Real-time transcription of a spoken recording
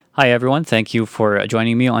Hi, everyone. Thank you for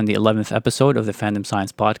joining me on the 11th episode of the Fandom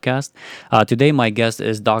Science Podcast. Today, my guest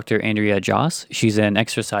is Dr. Andrea Josse. She's an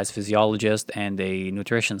exercise physiologist and a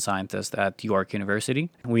nutrition scientist at York University.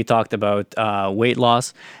 We talked about weight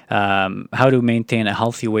loss, how to maintain a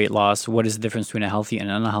healthy weight loss, what is the difference between a healthy and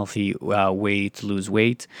an unhealthy way to lose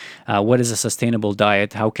weight, what is a sustainable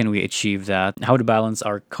diet, how can we achieve that, how to balance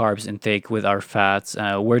our carbs intake with our fats,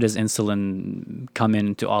 where does insulin come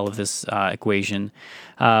into all of this equation.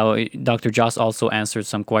 Dr. Joss also answered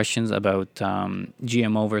some questions about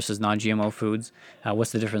GMO versus non-GMO foods.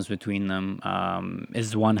 What's the difference between them?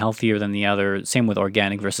 Is one healthier than the other? Same with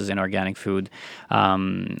organic versus inorganic food.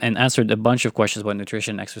 And answered a bunch of questions about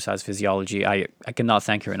nutrition, exercise, physiology. I cannot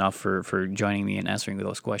thank her enough for joining me and answering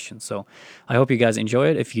those questions. So I hope you guys enjoy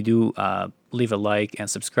it. If you do, leave a like and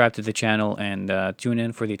subscribe to the channel and tune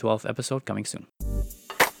in for the 12th episode coming soon.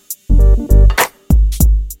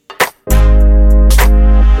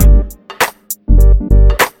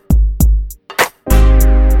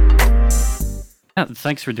 Yeah,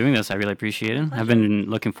 thanks for doing this. I really appreciate it. I've been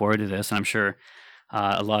looking forward to this, and I'm sure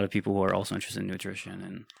a lot of people who are also interested in nutrition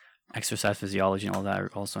and exercise physiology and all that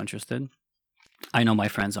are also interested. I know my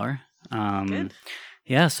friends are. Good.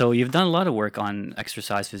 Yeah, so you've done a lot of work on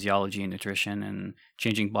exercise physiology and nutrition and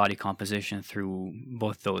changing body composition through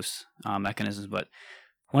both those mechanisms. But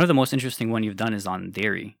one of the most interesting one you've done is on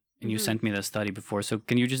dairy, and you sent me the study before. So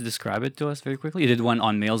can you just describe it to us very quickly? You did one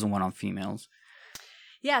on males and one on females.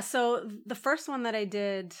 Yeah, so the first one that I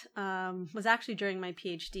did was actually during my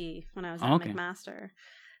PhD when I was at McMaster.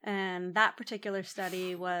 And that particular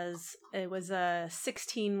study was a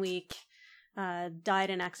 16-week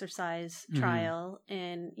diet and exercise trial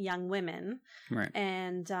in young women. Right.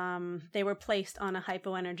 And they were placed on a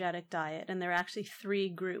hypoenergetic diet. And there were actually 3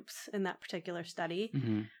 groups in that particular study.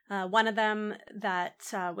 One of them that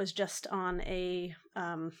was just on a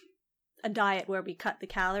diet where we cut the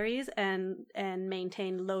calories and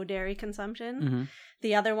maintain low dairy consumption.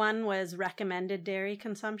 The other one was recommended dairy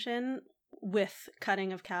consumption with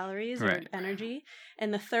cutting of calories or energy.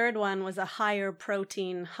 And the third one was a higher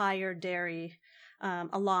protein, higher dairy,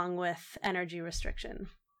 along with energy restriction.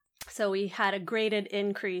 So we had a graded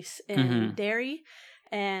increase in dairy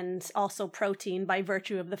and also protein by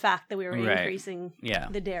virtue of the fact that we were increasing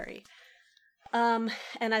the dairy. And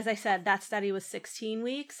as I said, that study was 16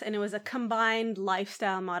 weeks, and it was a combined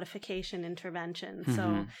lifestyle modification intervention.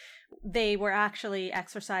 So they were actually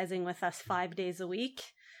exercising with us 5 days a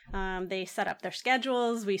week. They set up their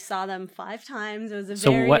schedules. We saw them 5 times. It was a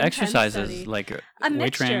very what intense exercises? study. Like a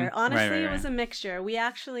mixture. Training? Honestly, it was a mixture. We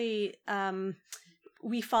actually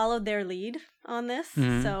we followed their lead on this.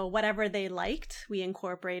 So whatever they liked, we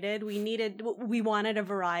incorporated. We wanted a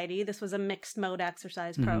variety. This was a mixed mode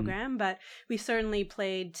exercise program, but we certainly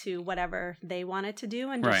played to whatever they wanted to do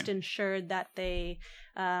and just ensured that they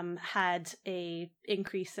had a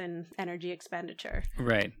increase in energy expenditure.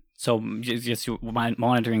 Right. So just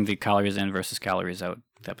monitoring the calories in versus calories out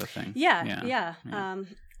type of thing. Yeah.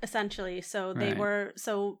 Essentially. So they were,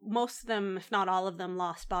 so most of them, if not all of them,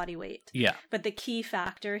 lost body weight. Yeah. But the key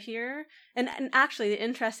factor here, and actually the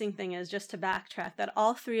interesting thing is, just to backtrack, that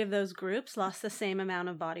all 3 of those groups lost the same amount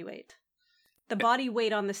of body weight. The body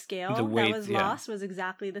weight on the scale that was lost was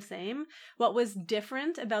exactly the same. What was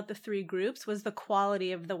different about the 3 groups was the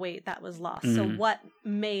quality of the weight that was lost. So what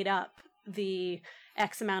made up the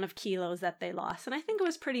X amount of kilos that they lost. And I think it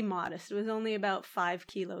was pretty modest. It was only about 5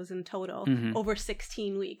 kilos in total over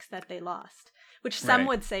 16 weeks that they lost, which some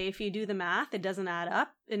would say, if you do the math, it doesn't add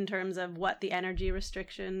up in terms of what the energy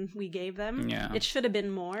restriction we gave them. Yeah. It should have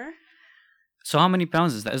been more. So how many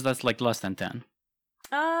pounds is that? Is that like less than 10?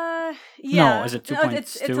 Yeah. No, is it 2.2?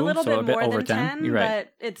 It's a little bit more over than 10, You're right.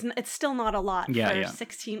 but it's still not a lot for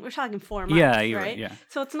 16. We're talking 4 months, right? Yeah.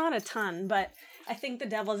 So it's not a ton, but I think the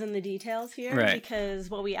devil's in the details here, because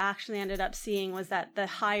what we actually ended up seeing was that the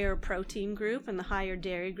higher protein group and the higher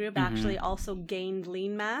dairy group actually also gained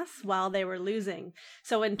lean mass while they were losing.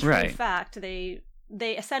 So in true fact, they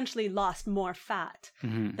essentially lost more fat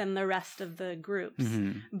than the rest of the groups,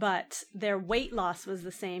 but their weight loss was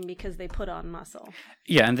the same because they put on muscle.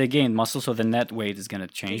 Yeah, and they gained muscle, so the net weight is going to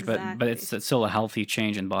change, but it's still a healthy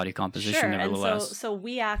change in body composition, nevertheless. And so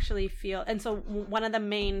we actually feel, and so one of the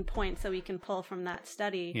main points that we can pull from that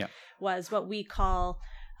study was what we call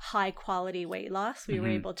high quality weight loss. We were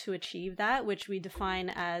able to achieve that, which we define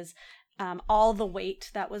as all the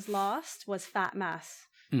weight that was lost was fat mass,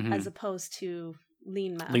 as opposed to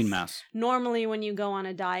lean mass. Lean mass. Normally, when you go on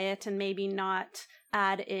a diet and maybe not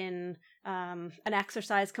add in an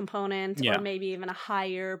exercise component Yeah. or maybe even a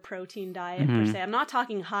higher protein diet per se. I'm not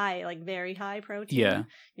talking high, like very high protein. Yeah.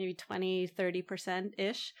 Maybe 20,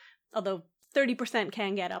 30%-ish. Although 30%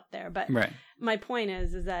 can get up there. But Right. my point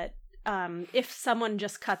is that if someone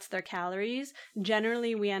just cuts their calories,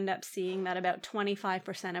 generally we end up seeing that about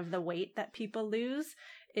 25% of the weight that people lose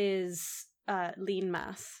is lean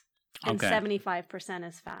mass. And Okay. 75%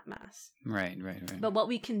 is fat mass. Right. But what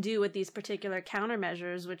we can do with these particular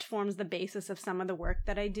countermeasures, which forms the basis of some of the work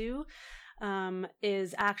that I do,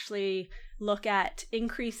 is actually look at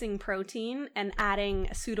increasing protein and adding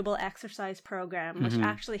a suitable exercise program, which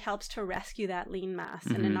actually helps to rescue that lean mass.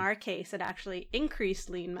 And in our case, it actually increased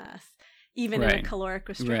lean mass, even in a caloric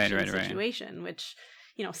restriction situation, which,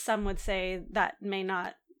 some would say that may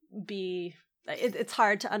not be, it's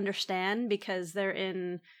hard to understand because they're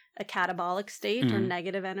in a catabolic state or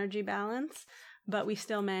negative energy balance, but we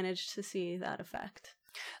still managed to see that effect.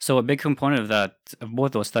 So a big component of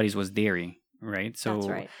both those studies was dairy, right? So, that's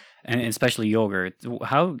right. And especially yogurt.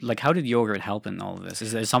 How did yogurt help in all of this?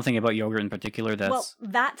 Is there something about yogurt in particular that's... Well,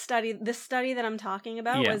 this study that I'm talking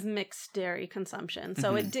about was mixed dairy consumption.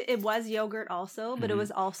 So it was yogurt also, but it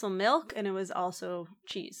was also milk and it was also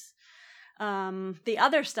cheese. The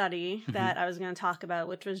other study that I was going to talk about,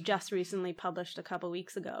 which was just recently published a couple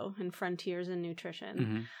weeks ago in Frontiers in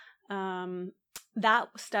Nutrition, that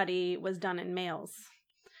study was done in males.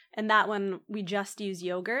 And that one, we just used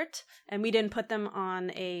yogurt, and we didn't put them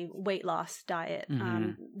on a weight loss diet.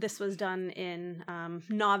 This was done in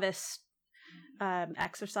novice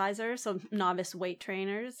exercisers, so novice weight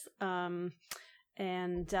trainers.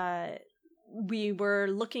 We were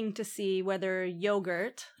looking to see whether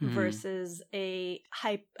yogurt versus a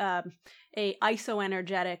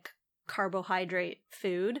isoenergetic carbohydrate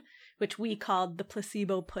food, which we called the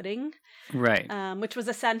placebo pudding, right? Which was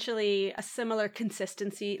essentially a similar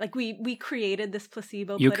consistency. Like we created this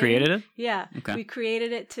placebo pudding. You created it? Yeah. Okay. We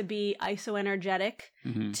created it to be isoenergetic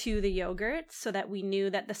to the yogurt so that we knew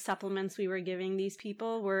that the supplements we were giving these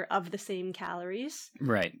people were of the same calories.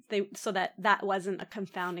 Right. So that wasn't a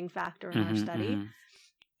confounding factor in our study.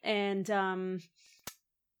 And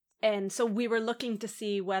so we were looking to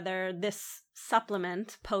see whether this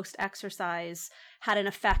supplement post-exercise had an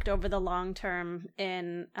effect over the long term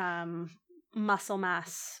in muscle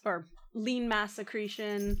mass or lean mass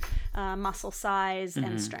accretion, muscle size,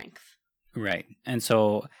 and strength. Right. And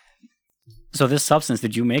so this substance,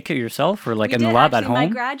 did you make it yourself or like in the lab at home? My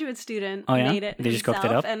graduate student made it They himself, just cooked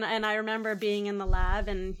it up? And I remember being in the lab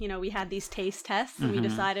and, we had these taste tests and we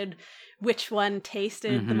decided which one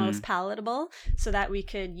tasted the most palatable so that we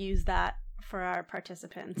could use that for our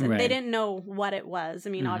participants. And they didn't know what it was. I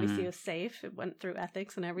mean, obviously it was safe. It went through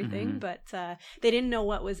ethics and everything, but they didn't know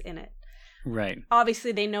what was in it. Right.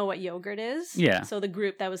 Obviously, they know what yogurt is. Yeah. So the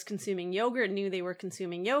group that was consuming yogurt knew they were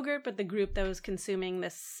consuming yogurt, but the group that was consuming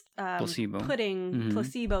this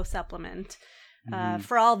placebo supplement,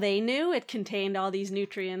 for all they knew, it contained all these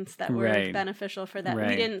nutrients that were beneficial for them.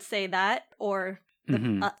 We didn't say that or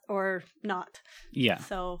not. Yeah.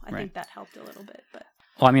 So I think that helped a little bit, but.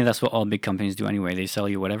 Well, I mean, that's what all big companies do anyway. They sell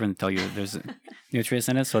you whatever and tell you there's nutrients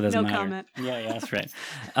in it, so it doesn't matter. No comment. Yeah, that's right.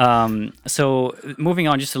 So moving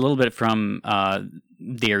on just a little bit from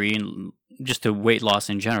dairy and just to weight loss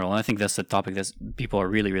in general, and I think that's a topic that people are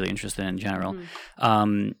really, really interested in general.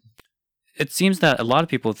 It seems that a lot of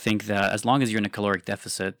people think that as long as you're in a caloric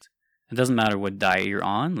deficit, it doesn't matter what diet you're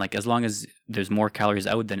on. Like as long as there's more calories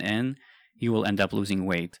out than in, you will end up losing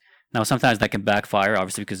weight. Now, sometimes that can backfire,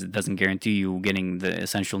 obviously, because it doesn't guarantee you getting the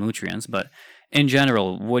essential nutrients. But in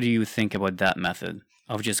general, what do you think about that method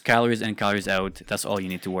of just calories in, calories out? That's all you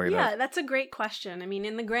need to worry about. Yeah, that's a great question. I mean,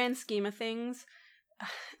 in the grand scheme of things,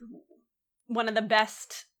 one of the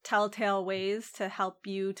best telltale ways to help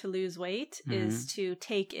you to lose weight is to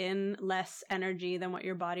take in less energy than what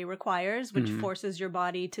your body requires, which forces your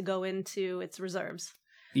body to go into its reserves.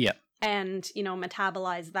 Yeah. And,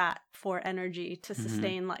 metabolize that for energy to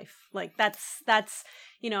sustain life. Like that's that's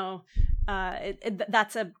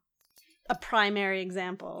a primary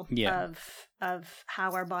example of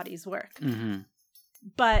how our bodies work.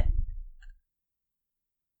 But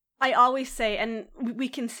I always say, and we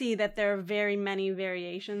can see that there are very many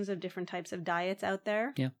variations of different types of diets out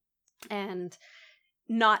there. Yeah. And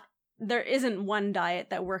there isn't one diet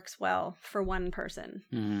that works well for one person.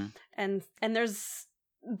 And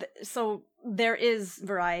so there is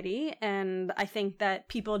variety, and I think that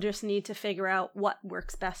people just need to figure out what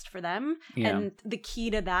works best for them. Yeah. And the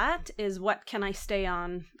key to that is what can I stay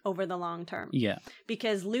on over the long term? Yeah.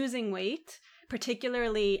 Because losing weight,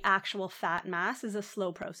 particularly actual fat mass, is a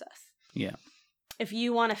slow process. Yeah. if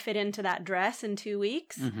you want to fit into that dress in 2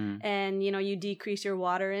 weeks and, you decrease your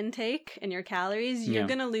water intake and your calories, you're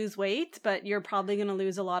going to lose weight, but you're probably going to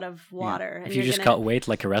lose a lot of water. Yeah. And if you just cut weight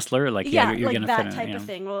like a wrestler, you're like going to that fit in, type of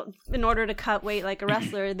thing. Well, in order to cut weight like a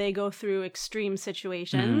wrestler, they go through extreme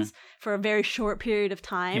situations for a very short period of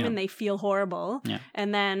time and they feel horrible. Yeah.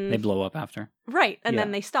 And then they blow up after. Right. And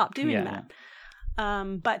then they stop doing that.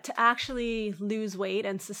 But to actually lose weight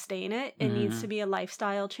and sustain it, it needs to be a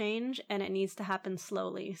lifestyle change and it needs to happen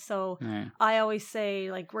slowly. So I always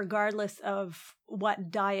say, like, regardless of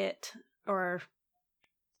what diet or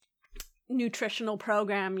nutritional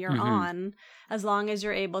program you're on, as long as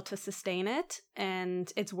you're able to sustain it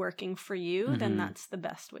and it's working for you, then that's the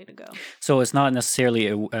best way to go. So it's not necessarily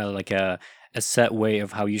a set way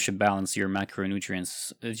of how you should balance your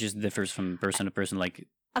macronutrients. It just differs from person to person. Like,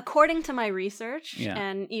 according to my research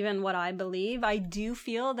and even what I believe, I do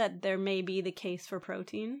feel that there may be the case for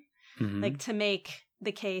protein. Like, to make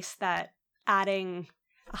the case that adding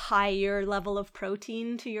a higher level of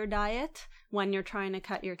protein to your diet when you're trying to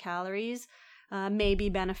cut your calories may be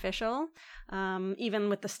beneficial. Even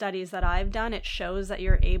with the studies that I've done, it shows that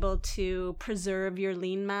you're able to preserve your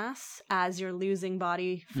lean mass as you're losing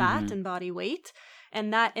body fat and body weight.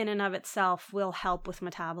 And that in and of itself will help with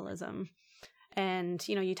metabolism. And,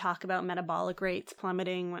 you talk about metabolic rates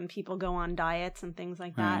plummeting when people go on diets and things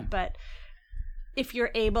like that. But if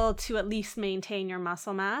you're able to at least maintain your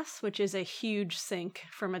muscle mass, which is a huge sink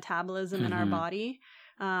for metabolism in our body,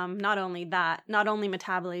 not only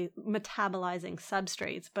metabolizing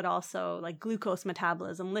substrates, but also like glucose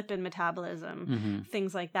metabolism, lipid metabolism,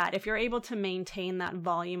 things like that. If you're able to maintain that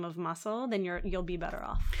volume of muscle, then you'll be better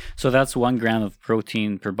off. So that's 1 gram of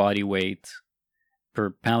protein per body weight, per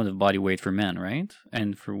pound of body weight for men, right?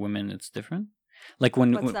 And for women, it's different. Like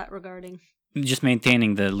what's that regarding? Just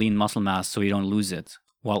maintaining the lean muscle mass so you don't lose it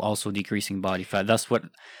while also decreasing body fat. That's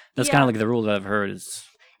kind of like the rule that I've heard is.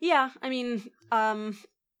 Yeah, I mean,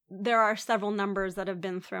 there are several numbers that have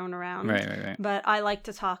been thrown around. Right. But I like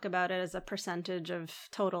to talk about it as a percentage of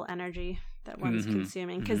total energy that one's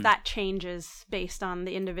consuming, because that changes based on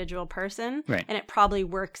the individual person. Right. And it probably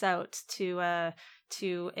works out to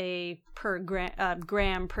a per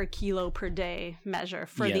gram per kilo per day measure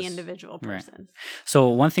for the individual person. Right. So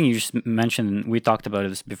one thing you just mentioned, we talked about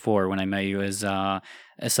this before when I met you, is a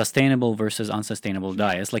sustainable versus unsustainable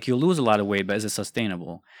diets. Like, you lose a lot of weight, but is it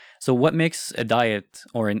sustainable? So what makes a diet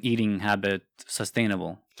or an eating habit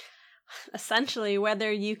sustainable? Essentially,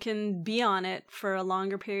 whether you can be on it for a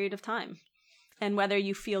longer period of time and whether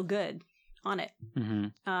you feel good on it.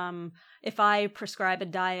 If I prescribe a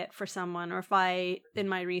diet for someone, or if in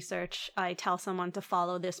my research, I tell someone to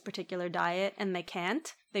follow this particular diet and they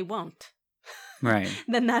can't, they won't. Right.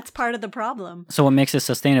 Then that's part of the problem. So what makes it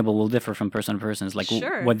sustainable will differ from person to person. It's like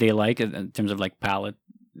what they like in terms of like palate.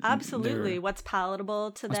 Absolutely. What's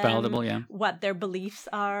palatable to them. What's palatable, yeah. What their beliefs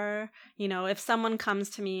are. If someone comes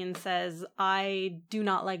to me and says, I do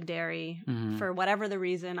not like dairy for whatever the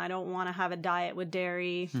reason, I don't want to have a diet with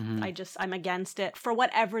dairy. I'm against it for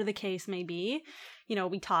whatever the case may be.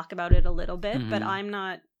 We talk about it a little bit, but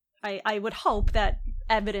I would hope that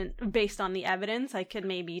based on the evidence, I could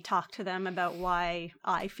maybe talk to them about why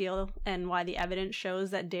I feel and why the evidence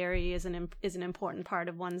shows that dairy is an important part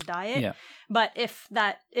of one's diet. Yeah. But if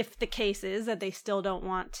the case is that they still don't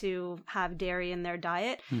want to have dairy in their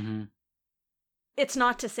diet, it's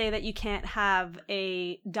not to say that you can't have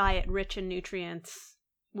a diet rich in nutrients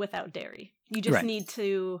without dairy. You just need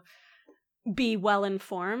to be well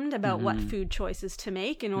informed about what food choices to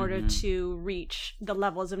make in order to reach the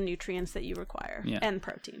levels of nutrients that you require and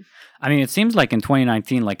protein. I mean, it seems like in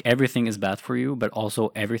 2019, like everything is bad for you, but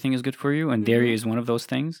also everything is good for you. And dairy is one of those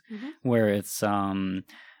things where it's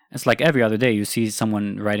like every other day you see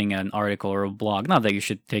someone writing an article or a blog. Not that you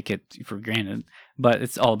should take it for granted, but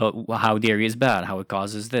it's all about how dairy is bad, how it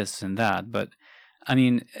causes this and that. But I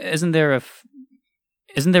mean, isn't there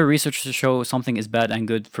research to show something is bad and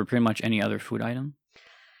good for pretty much any other food item?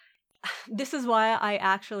 This is why I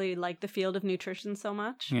actually like the field of nutrition so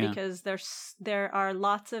much, because there are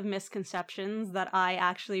lots of misconceptions that I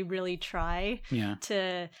actually really try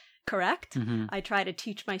to correct. I try to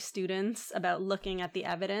teach my students about looking at the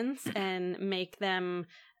evidence and make them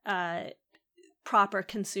proper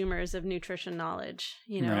consumers of nutrition knowledge.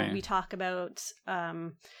 We talk about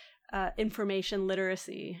information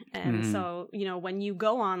literacy. And so, when you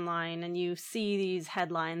go online and you see these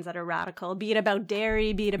headlines that are radical, be it about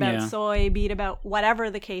dairy, be it about soy, be it about whatever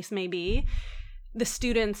the case may be, the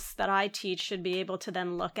students that I teach should be able to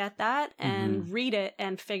then look at that and read it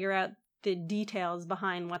and figure out the details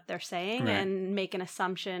behind what they're saying Right. and make an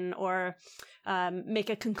assumption or make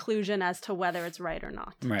a conclusion as to whether it's right or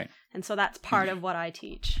not. Right. And so that's part of what I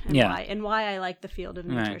teach and Yeah. why I like the field of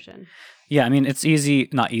Right. nutrition. Yeah, I mean, it's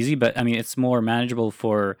not easy, but I mean, it's more manageable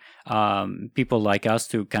for people like us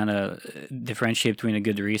to kind of differentiate between a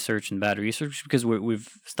good research and bad research because we've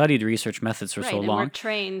studied research methods for Right, so and long. we're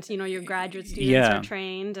trained, your graduate students Yeah. are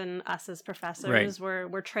trained, and us as professors, Right.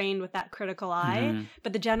 we're trained with that critical eye,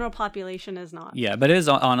 but the general population is not. Yeah, but it is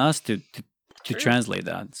on us to True. translate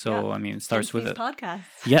that. So, Yeah. I mean, it starts Hence with these it.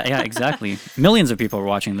 podcasts. Yeah, exactly. Millions of people are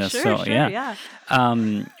watching this. Sure, so, sure, yeah.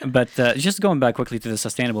 But just going back quickly to the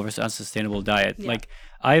sustainable versus unsustainable diet, Yeah. like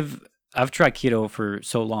I've tried keto for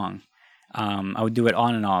so long. I would do it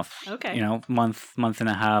on and off. Okay. Month and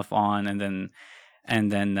a half on, and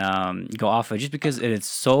then go off it just because it is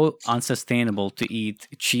so unsustainable to eat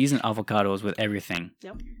cheese and avocados with everything.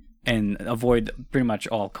 Yep. And avoid pretty much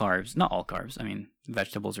all carbs. Not all carbs. I mean,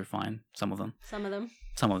 vegetables are fine. Some of them. Some of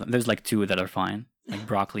them. There's like 2 that are fine, like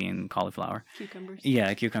broccoli and cauliflower. Cucumbers.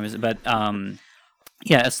 Yeah, cucumbers. But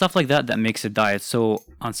yeah, it's stuff like that makes a diet so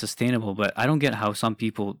unsustainable. But I don't get how some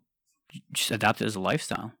people just adapt it as a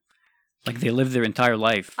lifestyle. Like they live their entire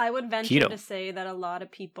life. I would venture keto. to say that a lot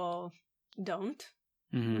of people don't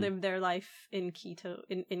live their life in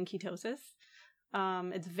ketosis.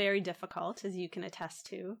 It's very difficult, as you can attest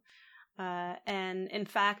to. And in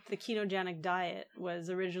fact, the ketogenic diet was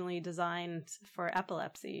originally designed for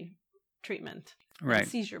epilepsy treatment, Right. and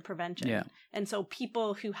seizure prevention. Yeah. And so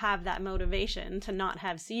people who have that motivation to not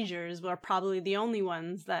have seizures are probably the only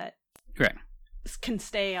ones that Right. can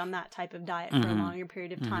stay on that type of diet for a longer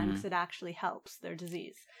period of time because it actually helps their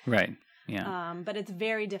disease. Right. Yeah. But it's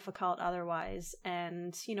very difficult otherwise.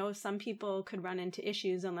 And, some people could run into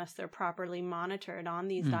issues unless they're properly monitored on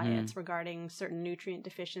these diets regarding certain nutrient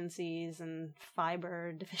deficiencies and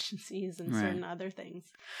fiber deficiencies and certain other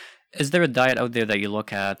things. Is there a diet out there that you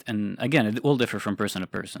look at, and again, it will differ from person to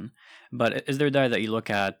person, but is there a diet that you look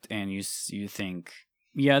at and you think,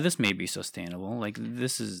 yeah, this may be sustainable? Like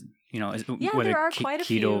this is, whether there are quite a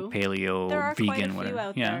keto, few. paleo, There are vegan, quite a few whatever.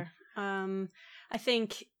 out Yeah. there. I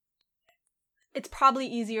think it's probably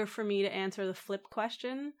easier for me to answer the flip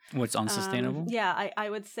question. What's unsustainable? Yeah, I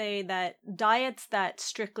would say that diets that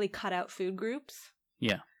strictly cut out food groups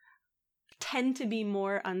tend to be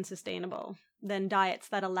more unsustainable than diets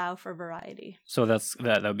that allow for variety. So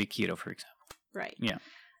that would be keto, for example. Right. Yeah.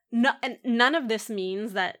 No, and none of this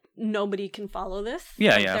means that nobody can follow this.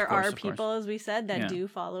 Yeah, Like, yeah, of there course, are of course. people, as we said, that Yeah. do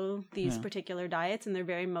follow these Yeah. particular diets, and they're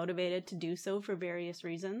very motivated to do so for various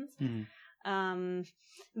reasons.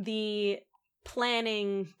 The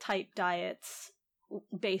planning type diets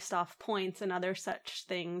based off points and other such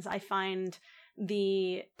things, I find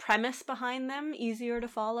the premise behind them easier to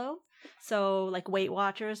follow. So like Weight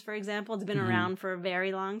Watchers, for example, it's been around for a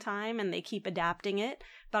very long time and they keep adapting it.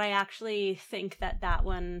 But I actually think that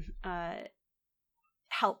one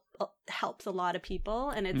helps a lot of people,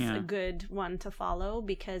 and it's a good one to follow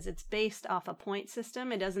because it's based off a point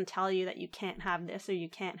system. It doesn't tell you that you can't have this or you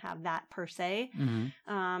can't have that per se.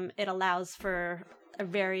 It allows for a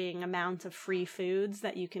varying amount of free foods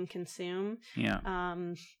that you can consume.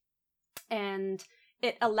 And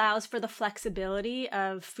it allows for the flexibility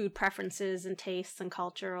of food preferences and tastes and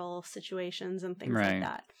cultural situations and things like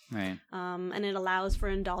that. Right. And it allows for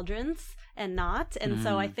indulgence and not. And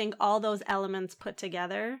so I think all those elements put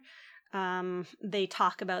together, they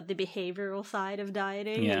talk about the behavioral side of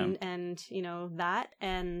dieting and that.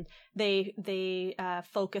 And they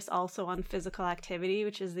focus also on physical activity,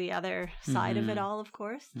 which is the other side of it all, of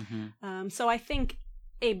course. So I think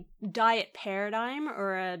a diet paradigm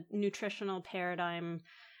or a nutritional paradigm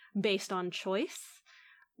based on choice,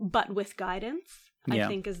 but with guidance, I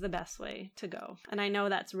think is the best way to go. And I know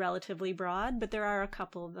that's relatively broad, but there are a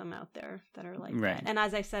couple of them out there that are like that. And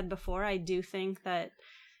as I said before, I do think that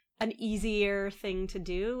an easier thing to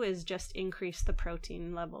do is just increase the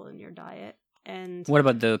protein level in your diet. And what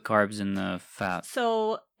about the carbs and the fat?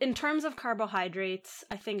 So in terms of carbohydrates,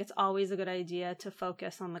 I think it's always a good idea to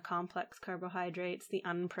focus on the complex carbohydrates, the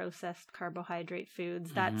unprocessed carbohydrate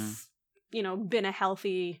foods. That's, been a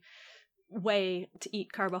healthy way to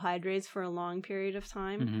eat carbohydrates for a long period of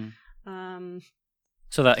time.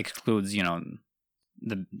 So that excludes,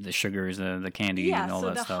 the sugars, the candy, and all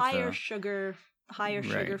that stuff. Yeah, so the higher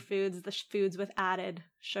sugar foods, the foods with added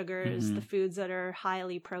sugars, the foods that are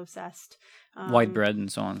highly processed. White bread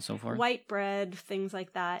and so on and so forth. White bread, things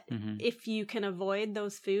like that. If you can avoid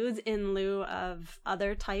those foods in lieu of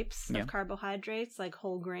other types of carbohydrates, like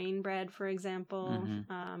whole grain bread, for example,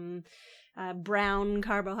 brown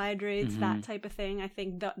carbohydrates, that type of thing, I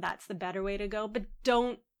think that's the better way to go. But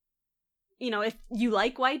don't if you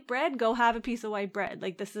like white bread, go have a piece of white bread.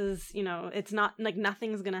 Like, this is, it's not like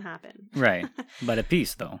nothing's going to happen. Right. But a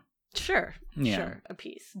piece, though. Sure. Yeah. Sure. A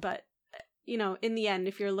piece. But, in the end,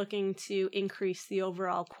 if you're looking to increase the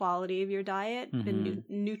overall quality of your diet, the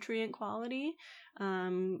nutrient quality,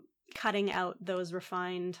 cutting out those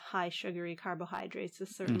refined, high sugary carbohydrates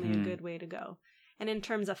is certainly a good way to go. And in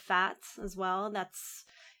terms of fats as well, that's,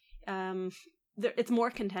 it's more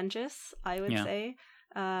contentious, I would say.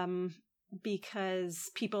 Because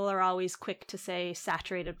people are always quick to say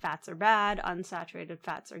saturated fats are bad, unsaturated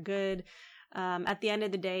fats are good. At the end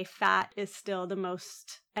of the day, fat is still the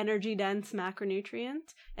most energy-dense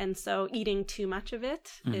macronutrient, and so eating too much of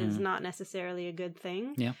it is not necessarily a good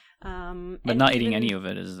thing. Yeah. But not eating any of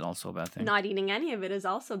it is also a bad thing. Not eating any of it is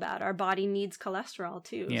also bad. Our body needs cholesterol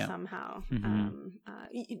too, somehow.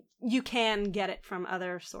 You can get it from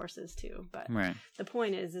other sources too, but the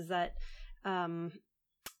point is that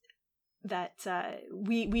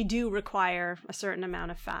we do require a certain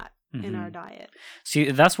amount of fat in our diet.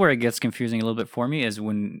 See, that's where it gets confusing a little bit for me, is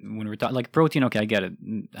when we're talking like protein. Okay, I get it.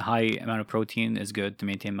 A high amount of protein is good to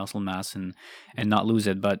maintain muscle mass and not lose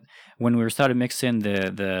it. But when we started mixing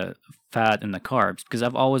the fat and the carbs, because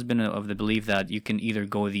I've always been of the belief that you can either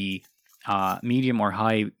go the medium or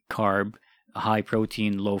high carb, high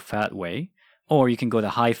protein, low fat way, or you can go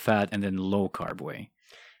the high fat and then low carb way.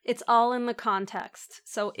 It's all in the context.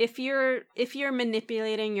 So if you're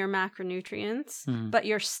manipulating your macronutrients, but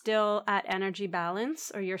you're still at energy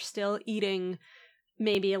balance, or you're still eating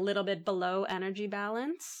maybe a little bit below energy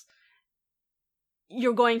balance,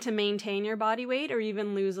 you're going to maintain your body weight or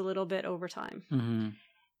even lose a little bit over time.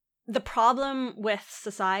 The problem with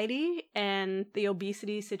society and the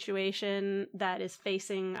obesity situation that is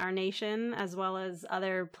facing our nation, as well as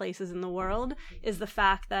other places in the world, is the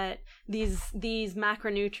fact that these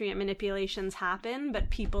macronutrient manipulations happen,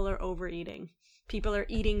 but people are overeating. People are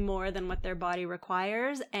eating more than what their body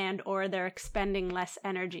requires, and or they're expending less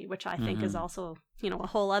energy, which I think is also, a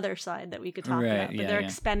whole other side that we could talk about. But they're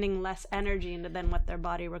expending less energy than what their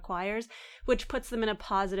body requires, which puts them in a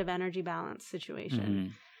positive energy balance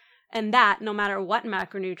situation. And that, no matter what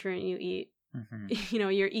macronutrient you eat,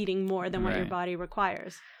 you're eating more than what your body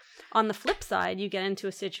requires. On the flip side, you get into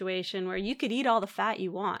a situation where you could eat all the fat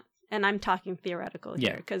you want. And I'm talking theoretical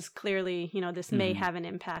here, because clearly, this may have an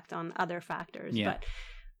impact on other factors. But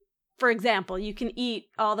for example, you can eat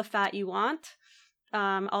all the fat you want,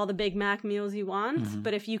 all the Big Mac meals you want.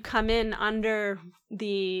 But if you come in under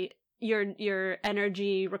your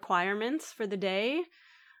energy requirements for the day,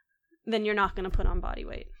 then you're not going to put on body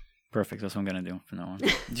weight. Perfect. That's what I'm going to do from now on.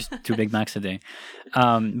 Just 2 Big Macs a day.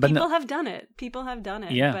 But People have done it.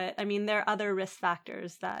 Yeah. But I mean, there are other risk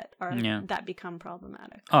factors that become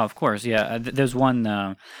problematic. Oh, of course. Yeah. There's one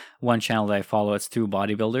channel that I follow. It's through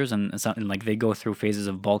bodybuilders, and something like they go through phases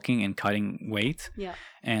of bulking and cutting weight. Yeah.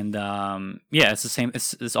 And it's the same.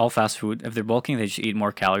 It's all fast food. If they're bulking, they just eat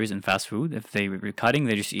more calories in fast food. If they're cutting,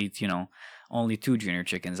 they just eat, only 2 junior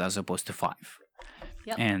chickens as opposed to 5.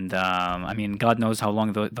 Yep. And I mean, God knows how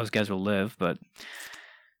long those guys will live, but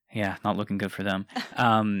not looking good for them.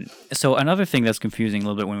 So another thing that's confusing a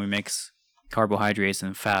little bit when we mix carbohydrates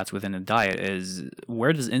and fats within a diet is,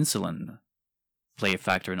 where does insulin play a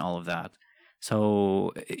factor in all of that?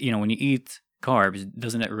 So, when you eat carbs,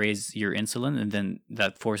 doesn't it raise your insulin, and then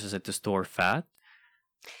that forces it to store fat?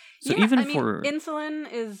 So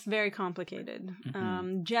insulin is very complicated.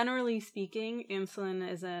 Generally speaking, insulin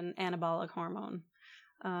is an anabolic hormone.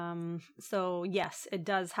 So yes, it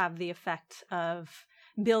does have the effect of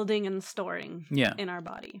building and storing in our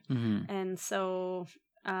body. And so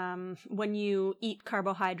when you eat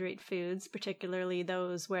carbohydrate foods, particularly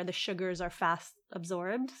those where the sugars are fast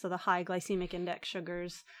absorbed, so the high glycemic index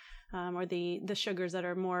sugars, or the sugars that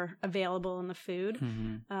are more available in the food,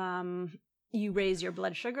 you raise your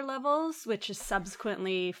blood sugar levels, which is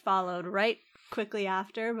subsequently followed right quickly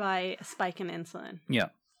after by a spike in insulin. Yeah.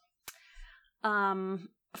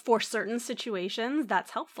 For certain situations,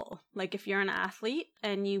 that's helpful. Like if you're an athlete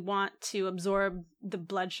and you want to absorb the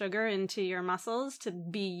blood sugar into your muscles to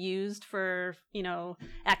be used for,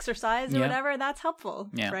 exercise or whatever, that's helpful,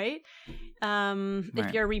 right?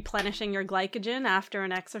 If you're replenishing your glycogen after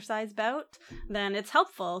an exercise bout, then it's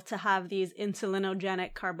helpful to have these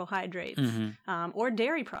insulinogenic carbohydrates, or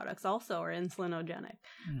dairy products also are insulinogenic.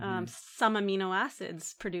 Some amino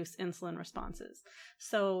acids produce insulin responses.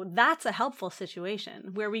 So that's a helpful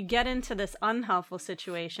situation. Where we get into this unhelpful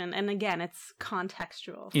situation, and again, it's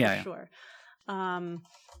contextual for sure.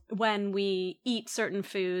 When we eat certain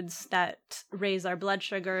foods that raise our blood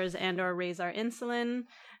sugars and or raise our insulin,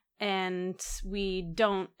 and we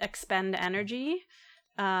don't expend energy,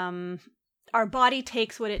 our body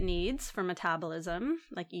takes what it needs for metabolism,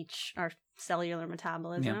 like our cellular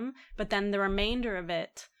metabolism, but then the remainder of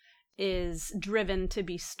it is driven to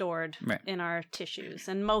be stored in our tissues.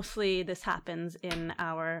 And mostly this happens in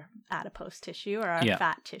our adipose tissue or our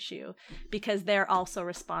fat tissue, because they're also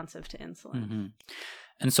responsive to insulin. Mm-hmm.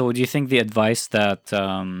 And so do you think the advice that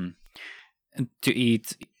to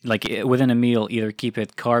eat, like within a meal, either keep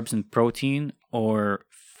it carbs and protein or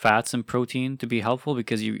fats and protein to be helpful,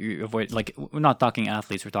 because you avoid, like, we're not talking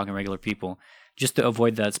athletes, we're talking regular people, just to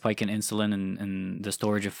avoid that spike in insulin and the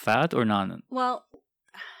storage of fat, or not? Well,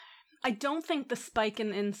 I don't think the spike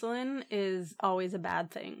in insulin is always a bad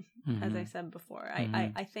thing, as I said before.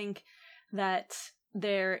 I think that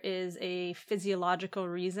there is a physiological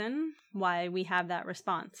reason why we have that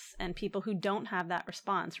response, and people who don't have that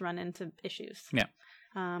response run into issues. Yeah.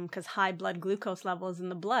 Because high blood glucose levels in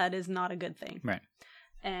the blood is not a good thing. Right.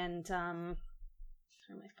 And my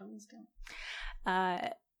phone's down.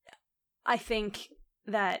 I think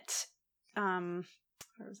that where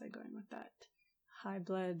was I going with that? High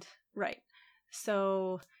blood, right?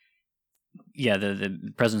 So yeah,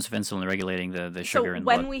 the presence of insulin regulating the sugar in the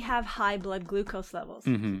blood. So when we have high blood glucose levels,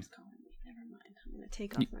 never mind. I'm gonna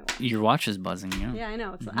take off my watch. Your watch is buzzing. Yeah. Yeah, I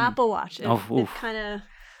know. It's an Apple Watch. It kind of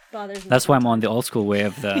bothers me. That's why I'm on the old school way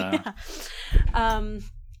of the.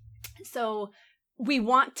 So we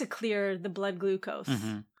want to clear the blood glucose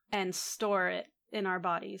and store it in our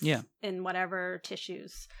bodies, in whatever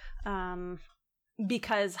tissues,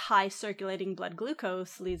 because high circulating blood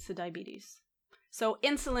glucose leads to diabetes. So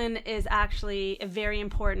insulin is actually a very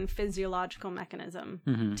important physiological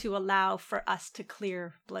mechanism to allow for us to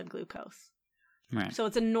clear blood glucose. Right. So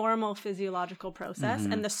it's a normal physiological process,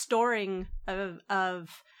 and the storing of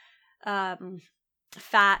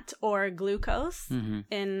fat or glucose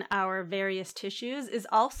in our various tissues is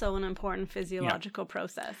also an important physiological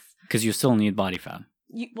process. Because you still need body fat.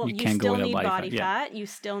 You still need body fat. You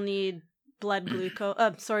still need blood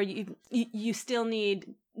glucose. You still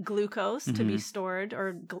need glucose to be stored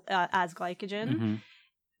or as glycogen.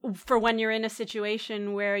 For when you're in a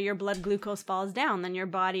situation where your blood glucose falls down, then your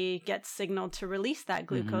body gets signaled to release that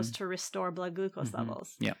glucose to restore blood glucose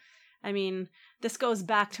levels. Yeah. I mean, this goes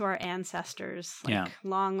back to our ancestors,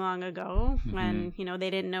 long, long ago, when, they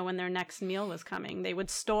didn't know when their next meal was coming. They would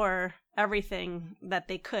store everything that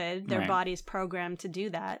they could. Their body's programmed to do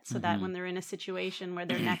that, so that when they're in a situation where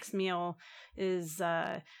their next meal is,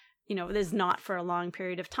 is not for a long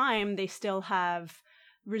period of time, they still have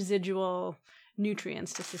residual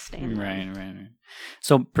nutrients to sustain them. Right.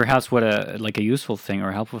 So perhaps what a useful thing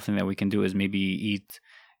or helpful thing that we can do is maybe eat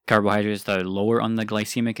carbohydrates that are lower on the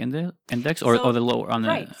glycemic index, or the lower on the...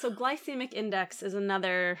 Right, so glycemic index is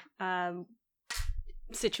another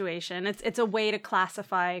situation. It's a way to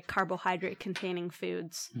classify carbohydrate-containing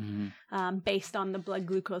foods based on the blood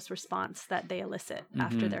glucose response that they elicit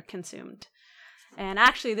after they're consumed. And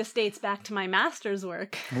actually, this dates back to my master's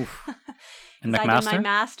work. And I did my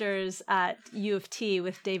master's at U of T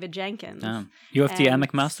with David Jenkins. U of T and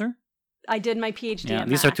McMaster? I did my PhD at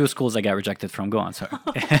these are two schools I got rejected from. Go on, sorry.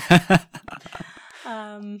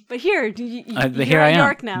 But here, here I am.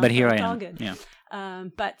 York now. But here I am. All good. Yeah.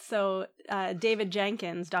 David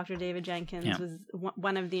Jenkins, Dr. David Jenkins, was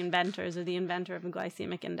one of the inventors, or the inventor of the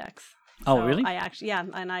glycemic index. Oh, really?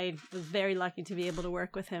 And I was very lucky to be able to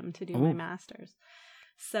work with him to do my master's.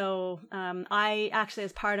 So I actually,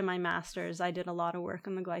 as part of my master's, I did a lot of work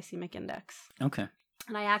on the glycemic index. Okay.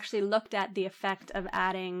 And I actually looked at the effect of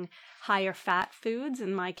adding higher fat foods,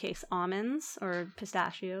 in my case, almonds or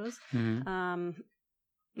pistachios.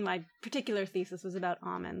 My particular thesis was about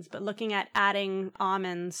almonds, but looking at adding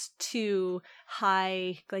almonds to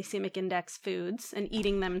high glycemic index foods and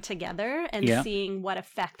eating them together and seeing what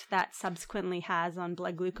effect that subsequently has on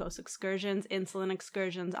blood glucose excursions, insulin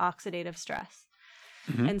excursions, oxidative stress.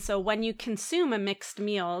 And so when you consume a mixed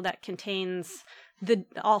meal that contains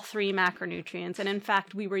all three macronutrients, and in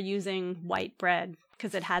fact we were using white bread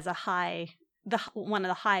because it has one of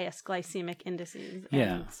the highest glycemic indices.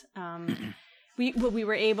 And we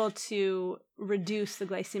were able to reduce the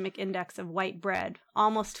glycemic index of white bread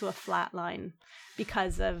almost to a flat line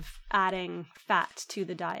because of adding fat to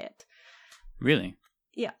the diet. Really?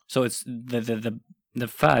 Yeah. So it's the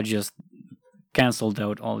fat just canceled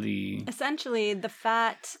out all the... Essentially, the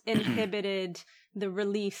fat inhibited the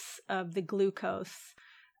release of the glucose,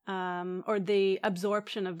 or the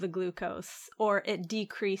absorption of the glucose, or it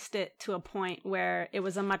decreased it to a point where it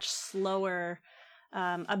was a much slower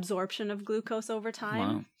absorption of glucose over time.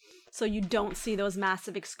 Wow. So you don't see those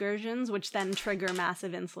massive excursions, which then trigger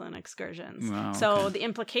massive insulin excursions. Wow, so the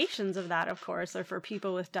implications of that, of course, are for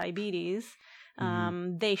people with diabetes.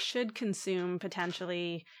 They should consume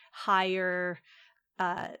potentially higher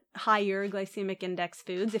glycemic index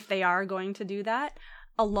foods if they are going to do that,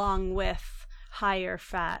 along with higher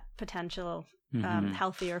fat potential,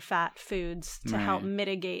 healthier fat foods to help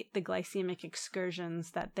mitigate the glycemic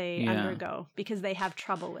excursions that they undergo, because they have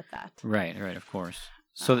trouble with that. Right, of course.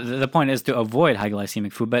 So the point is to avoid high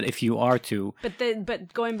glycemic food, but if you are to...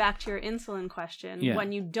 But going back to your insulin question,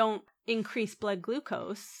 when you don't increase blood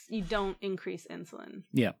glucose, you don't increase insulin.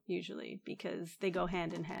 Yeah. Usually, because they go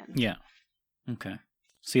hand in hand. Yeah. Okay.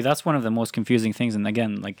 See, that's one of the most confusing things. And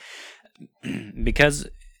again, like, because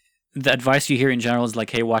the advice you hear in general is like,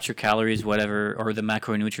 hey, watch your calories, whatever, or the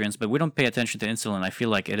macronutrients, but we don't pay attention to insulin. I feel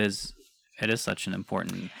like it is such an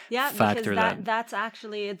important factor. Because that's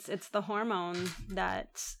actually, it's the hormone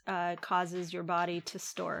that causes your body to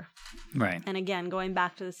store. Right. And again, going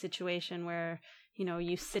back to the situation where,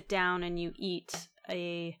 you sit down and you eat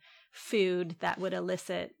a food that would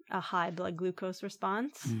elicit a high blood glucose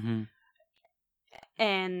response,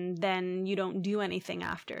 and then you don't do anything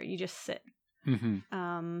after, you just sit.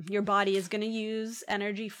 Your body is going to use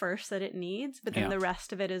energy first that it needs, but then the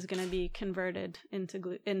rest of it is going to be converted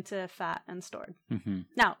into fat and stored.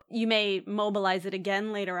 Now, you may mobilize it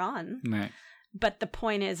again later on, but the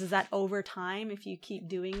point is that over time, if you keep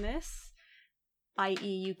doing this, i.e.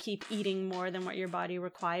 you keep eating more than what your body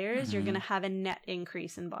requires, you're going to have a net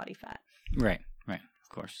increase in body fat. Right, of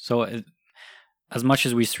course. So as much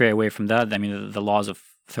as we stray away from that, I mean, the laws of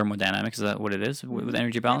thermodynamics, is that what it is with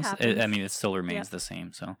energy balance? It still remains the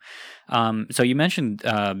same. So, so you mentioned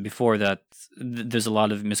before that there's a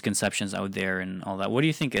lot of misconceptions out there and all that. What do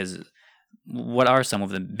you think what are some of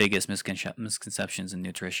the biggest misconceptions in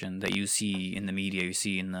nutrition that you see in the media, you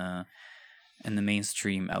see in the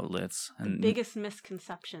mainstream outlets? And the biggest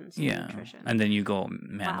misconceptions in nutrition. And then you go,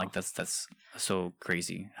 man, like that's so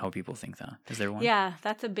crazy how people think that. Is there one? Yeah,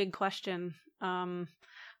 that's a big question.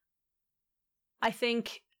 I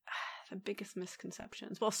think the biggest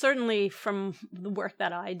misconceptions. Well, certainly from the work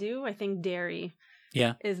that I do, I think dairy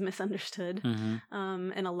is misunderstood in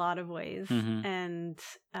a lot of ways. And,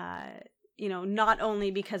 not only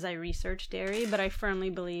because I research dairy, but I firmly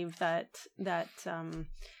believe that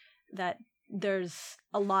there's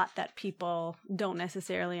a lot that people don't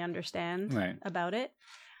necessarily understand about it.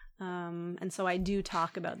 And so I do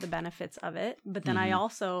talk about the benefits of it. But then I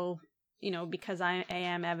also... because I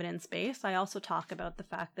am evidence-based, I also talk about the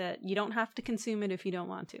fact that you don't have to consume it if you don't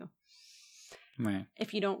want to. Right.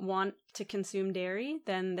 If you don't want to consume dairy,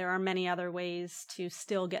 then there are many other ways to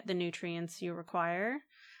still get the nutrients you require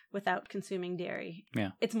without consuming dairy.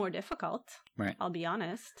 Yeah. It's more difficult, I'll be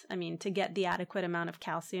honest. I mean, to get the adequate amount of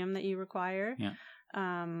calcium that you require,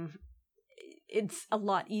 it's a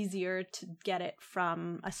lot easier to get it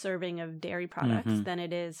from a serving of dairy products than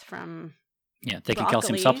it is from... taking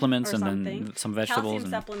calcium supplements and then some vegetables.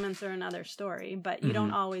 Calcium supplements are another story, but you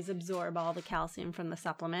don't always absorb all the calcium from the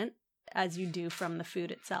supplement as you do from the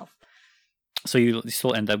food itself. So you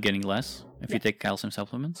still end up getting less if you take calcium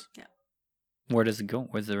supplements? Yeah. Where does it go?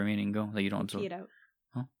 Where does the remaining go that you don't absorb? Pee it out.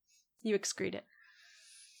 Huh? You excrete it.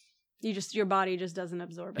 Your body just doesn't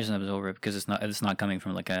absorb it. It doesn't absorb it because it's not coming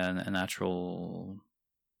from like a natural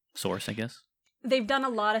source, I guess. They've done a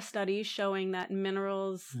lot of studies showing that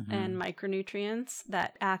minerals and micronutrients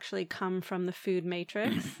that actually come from the food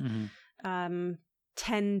matrix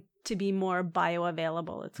tend to be more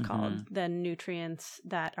bioavailable, it's called, than nutrients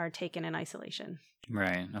that are taken in isolation.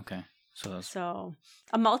 Right, okay. So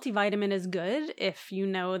a multivitamin is good if you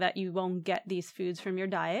know that you won't get these foods from your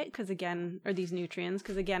diet, or these nutrients,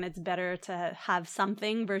 because again, it's better to have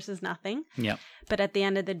something versus nothing. Yeah. But at the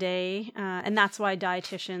end of the day, and that's why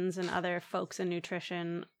dietitians and other folks in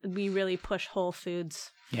nutrition, we really push whole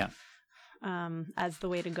foods. Yeah. As the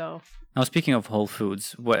way to go. Now, speaking of whole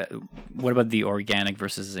foods, what about the organic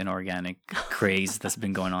versus inorganic craze that's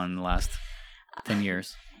been going on in the last 10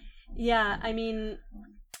 years? Yeah, I mean,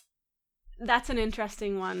 that's an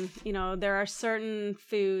interesting one. There are certain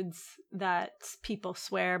foods that people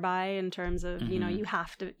swear by in terms of, you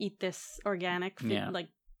have to eat this organic food, like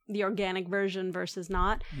the organic version versus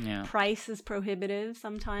not. Yeah. Price is prohibitive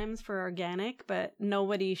sometimes for organic, but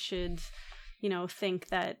nobody should, think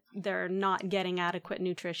that they're not getting adequate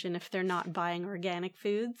nutrition if they're not buying organic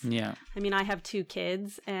foods. Yeah. I mean, I have 2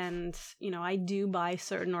 kids and, I do buy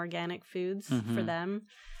certain organic foods for them.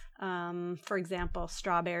 For example,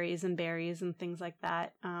 strawberries and berries and things like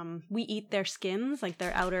that. We eat their skins, like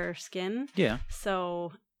their outer skin. Yeah.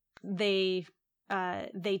 So they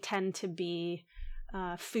tend to be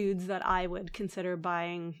foods that I would consider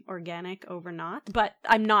buying organic over not. But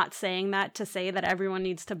I'm not saying that to say that everyone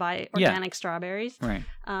needs to buy organic strawberries. Right.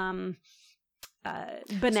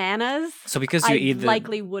 bananas. So because you eat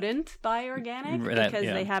likely wouldn't buy organic because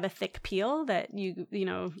they have a thick peel that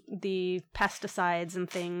the pesticides and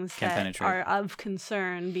things can that penetrate. Are of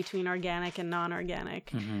concern between organic and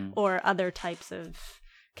non-organic or other types of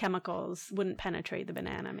chemicals wouldn't penetrate the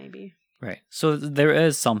banana maybe. Right. So there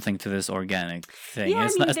is something to this organic thing. Yeah,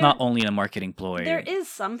 it's not only a marketing ploy. There is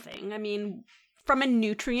something. I mean, from a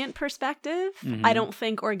nutrient perspective, I don't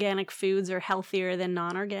think organic foods are healthier than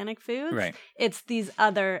non-organic foods. Right. It's these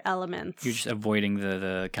other elements. You're just avoiding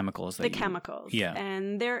the chemicals. Chemicals. Yeah.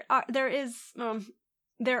 And there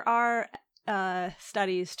are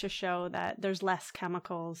studies to show that there's less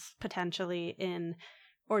chemicals potentially in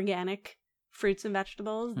organic fruits and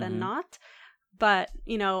vegetables than not. But,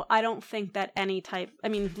 I don't think that any type... I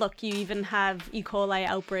mean, look, you even have E. coli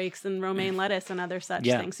outbreaks in romaine lettuce and other such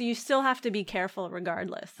things. So you still have to be careful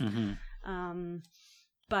regardless.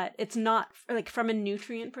 But it's not... Like, from a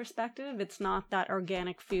nutrient perspective, it's not that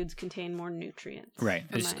organic foods contain more nutrients. Right.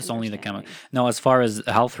 It's only the chemical. Now, as far as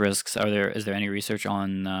health risks, is there any research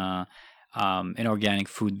on inorganic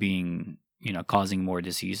food being, causing more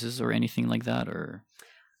diseases or anything like that? Or...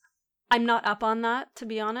 I'm not up on that, to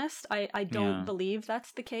be honest. I don't believe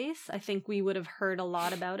that's the case. I think we would have heard a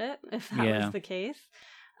lot about it if that was the case.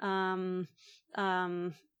 But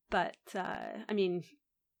I mean,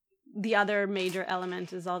 the other major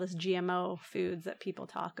element is all this GMO foods that people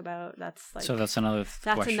talk about. So that's another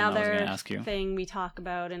question I was going to ask you. Thing we talk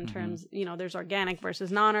about in terms, there's organic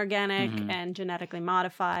versus non-organic and genetically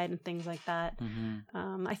modified and things like that.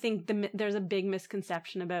 I think there's a big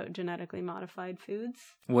misconception about genetically modified foods.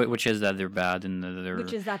 Which is that they're bad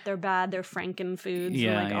Which is that they're bad. They're Franken foods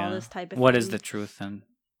and all this type of thing. What is the truth then?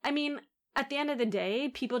 I mean, at the end of the day,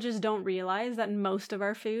 people just don't realize that most of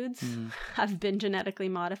our foods have been genetically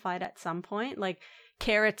modified at some point. Like,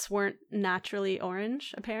 carrots weren't naturally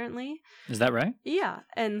orange, apparently. Is that right? Yeah.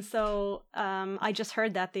 And so I just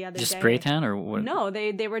heard that the other day. Just spray tan or what? No,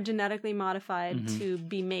 they were genetically modified to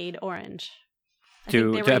be made orange.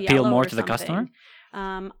 To appeal more to the customer?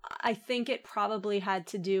 I think it probably had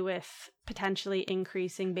to do with potentially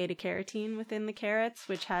increasing beta carotene within the carrots,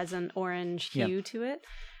 which has an orange hue to it.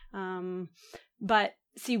 But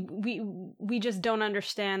see, we just don't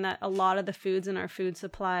understand that a lot of the foods in our food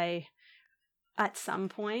supply at some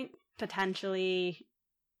point potentially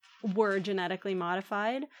were genetically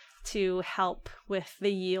modified to help with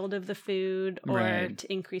the yield of the food or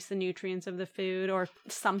to increase the nutrients of the food or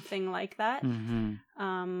something like that. And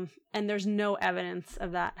there's no evidence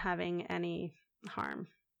of that having any harm.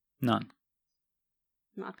 None.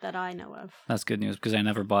 Not that I know of. That's good news because I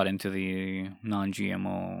never bought into the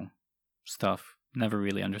non-GMO stuff. Never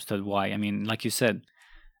really understood why. I mean, like you said,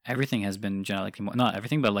 everything has been genetically not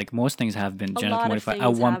everything, but like most things have been genetically modified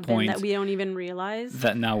at one point that we don't even realize.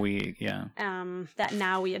 That now we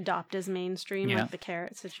adopt as mainstream, like the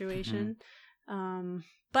carrot situation.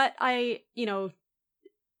 But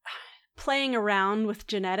playing around with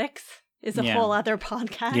genetics is a whole other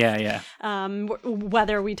podcast.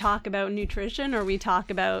 Whether we talk about nutrition or we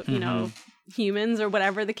talk about, humans or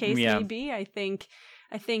whatever the case may be, I think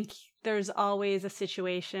there's always a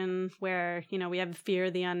situation where, we have fear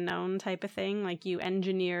of the unknown type of thing. Like you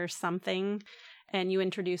engineer something and you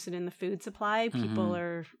introduce it in the food supply. People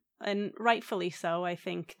are, and rightfully so, I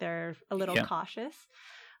think they're a little cautious.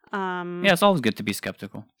 It's always good to be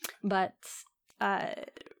skeptical. But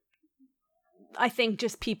I think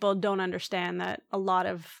just people don't understand that a lot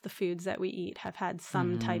of the foods that we eat have had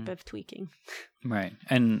some type of tweaking. Right.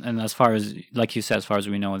 And as far as, like you said, as far as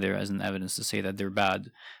we know, there isn't evidence to say that they're bad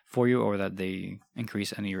for you or that they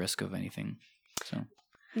increase any risk of anything. So,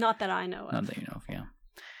 not that I know of. Not that you know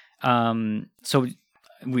of, So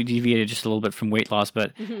we deviated just a little bit from weight loss,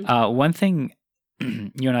 but one thing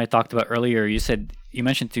you and I talked about earlier, you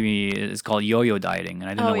mentioned to me it's called yo-yo dieting, and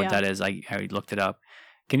I didn't know what that is. I looked it up.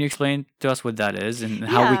 Can you explain to us what that is and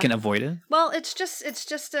how we can avoid it? Well, it's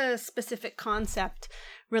just a specific concept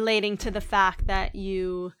relating to the fact that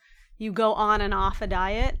you go on and off a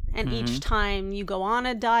diet, and each time you go on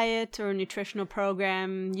a diet or a nutritional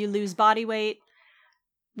program, you lose body weight,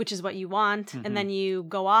 which is what you want, and then you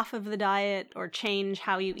go off of the diet or change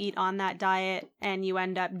how you eat on that diet, and you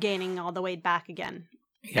end up gaining all the weight back again.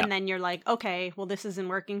 Yeah. And then you're like, okay, well, this isn't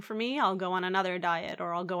working for me. I'll go on another diet,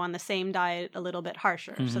 or I'll go on the same diet a little bit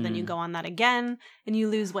harsher. So then you go on that again and you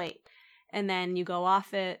lose weight, and then you go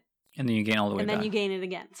off it. And then you gain all the way back. And then you gain it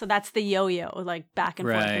again. So that's the yo-yo, like back and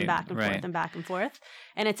forth and back and forth and back and forth.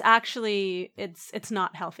 And it's actually, it's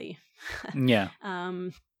not healthy.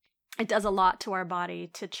 It does a lot to our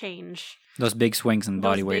body to change. Those big swings in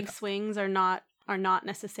body weight. Those big swings are not are not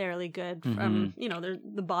necessarily good from,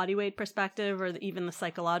 the body weight perspective or even the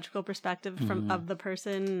psychological perspective of the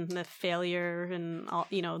person, the failure and all,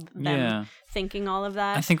 them thinking all of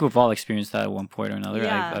that. I think we've all experienced that at one point or another.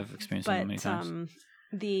 Yeah, I've experienced it many times.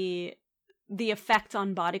 The effects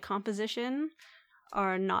on body composition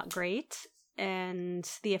are not great, and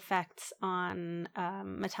the effects on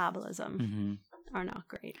metabolism are not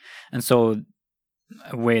great. And so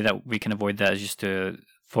a way that we can avoid that is just to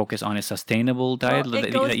focus on a sustainable diet. Well,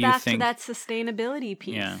 it goes back to that sustainability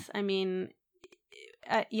piece. Yeah. I mean,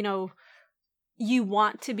 you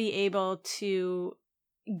want to be able to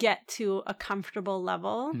get to a comfortable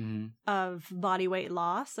level of body weight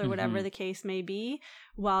loss or whatever the case may be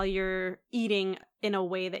while you're eating in a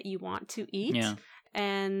way that you want to eat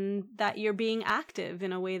and that you're being active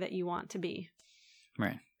in a way that you want to be.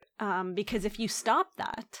 Right. Because if you stop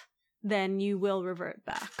that, then you will revert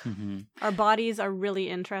back. Our bodies are really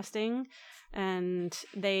interesting, and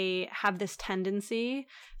they have this tendency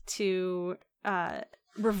to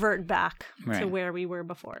revert back to where we were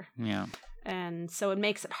before. Yeah. And so it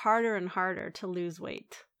makes it harder and harder to lose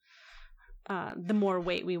weight, the more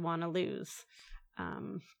weight we want to lose.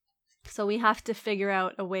 So we have to figure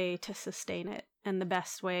out a way to sustain it. And the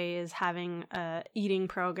best way is having a eating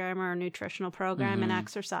program or a nutritional program and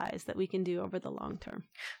exercise that we can do over the long term.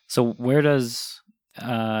 So where does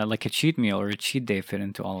like a cheat meal or a cheat day fit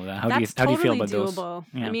into all of that? How do you feel about doable. Those?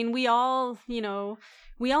 Yeah. I mean, we all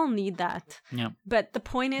need that. Yeah. But the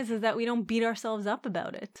point is that we don't beat ourselves up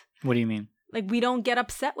about it. What do you mean? Like, we don't get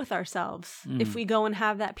upset with ourselves if we go and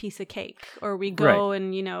have that piece of cake, or we go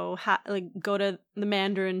and, go to the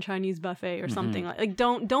Mandarin Chinese buffet or something. Like,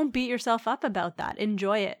 don't beat yourself up about that.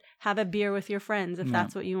 Enjoy it. Have a beer with your friends if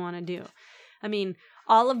that's what you want to do. I mean,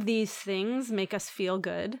 all of these things make us feel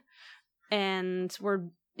good, and we're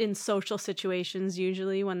in social situations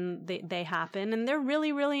usually when they happen, and they're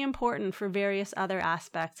really, really important for various other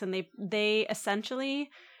aspects. And they essentially,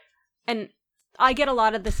 and I get a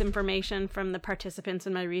lot of this information from the participants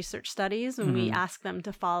in my research studies when we ask them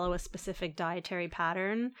to follow a specific dietary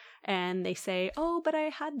pattern, and they say, oh, but I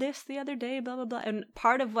had this the other day, blah, blah, blah. And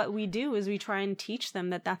part of what we do is we try and teach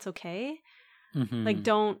them that that's okay. Like,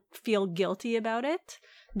 don't feel guilty about it.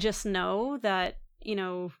 Just know that,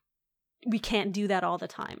 we can't do that all the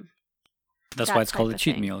time. That's why it's called a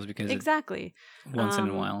cheat meal, is because exactly once in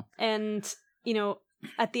a while. And,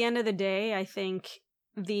 at the end of the day, I think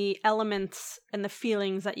the elements and the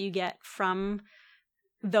feelings that you get from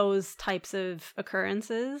those types of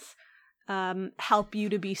occurrences help you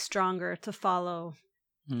to be stronger to follow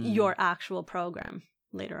your actual program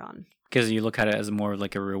later on. Because you look at it as more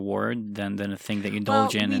like a reward than a thing that you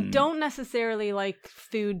indulge in. We don't necessarily like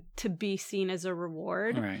food to be seen as a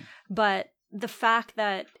reward, right. But the fact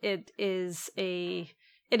that it is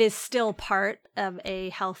still part of a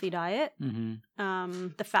healthy diet,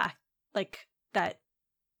 the fact that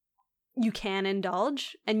you can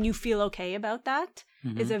indulge and you feel okay about that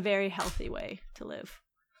is a very healthy way to live.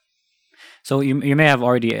 So you may have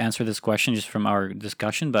already answered this question just from our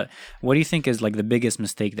discussion, but what do you think is like the biggest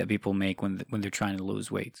mistake that people make when they're trying to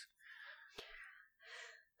lose weight?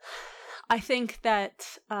 I think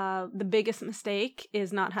that the biggest mistake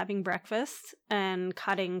is not having breakfast and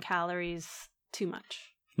cutting calories too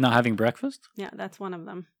much. Not having breakfast? Yeah, that's one of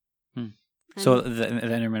them. So the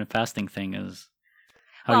intermittent fasting thing is...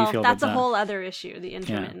 How do you feel about that? That's a whole other issue, the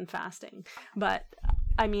intermittent fasting. But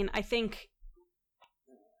I mean, I think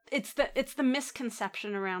it's the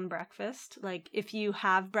misconception around breakfast. Like, if you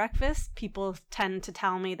have breakfast, people tend to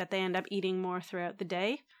tell me that they end up eating more throughout the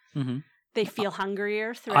day. They feel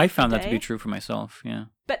hungrier throughout the day. I found that to be true for myself, yeah.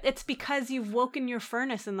 But it's because you've woken your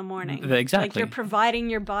furnace in the morning. Exactly. Like, you're providing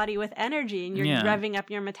your body with energy and you're revving up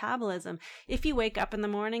your metabolism. If you wake up in the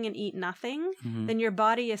morning and eat nothing, then your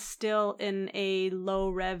body is still in a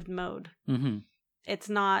low-revved mode. It's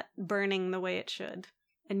not burning the way it should.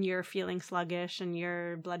 And you're feeling sluggish and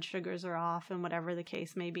your blood sugars are off and whatever the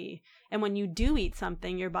case may be. And when you do eat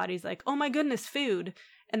something, your body's like, oh my goodness, food.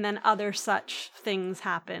 And then other such things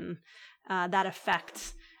happen that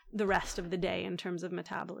affect the rest of the day in terms of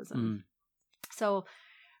metabolism. So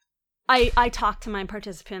I talk to my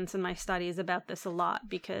participants in my studies about this a lot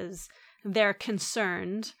because they're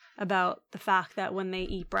concerned about the fact that when they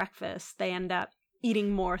eat breakfast, they end up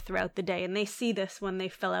eating more throughout the day. And they see this when they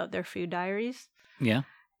fill out their food diaries. Yeah.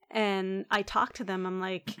 And I talk to them, I'm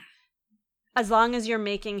like, as long as you're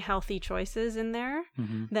making healthy choices in there,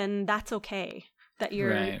 then that's okay. That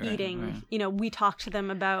you're eating, we talk to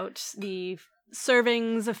them about the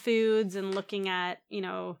servings of foods and looking at,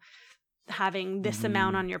 having this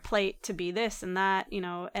amount on your plate to be this and that,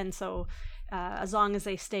 and so as long as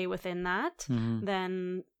they stay within that,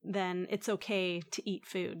 then it's okay to eat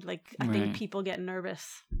food. Like, I think people get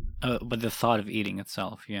nervous. But the thought of eating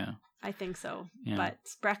itself, yeah. I think so. Yeah. But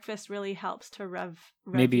breakfast really helps to rev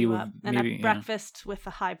Maybe you with- up. And maybe, a yeah. breakfast with a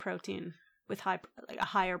high protein, like a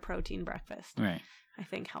higher protein breakfast, Right. I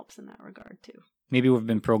think helps in that regard too. Maybe we've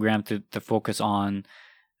been programmed to focus on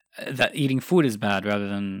that eating food is bad rather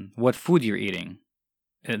than what food you're eating.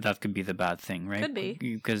 That could be the bad thing, right? Could be.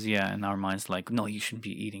 Because in our minds, like, no, you shouldn't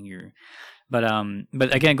be eating your. But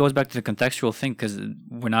again, it goes back to the contextual thing. Because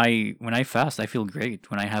when I fast, I feel great.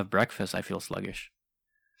 When I have breakfast, I feel sluggish.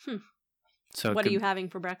 So What are you having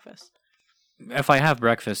for breakfast? If I have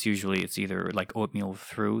breakfast, usually it's either like oatmeal with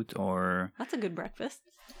fruit or That's a good breakfast.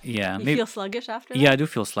 yeah. You Maybe, feel sluggish after that? yeah, I do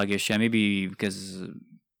feel sluggish. Yeah, maybe because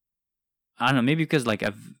I don't know. Maybe because like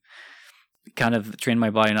I've kind of trained my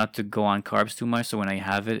body not to go on carbs too much. So when I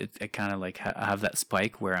have it, I kind of like I have that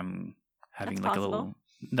spike where I'm having That's like possible.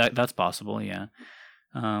 a little. That's possible, yeah.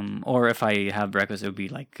 Or if I have breakfast, it would be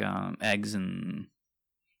like eggs and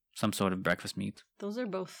some sort of breakfast meat. Those are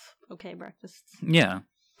both okay breakfasts. Yeah,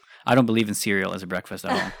 I don't believe in cereal as a breakfast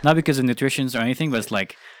at all. Not because of nutrition or anything, but it's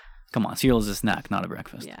like, come on, cereal is a snack, not a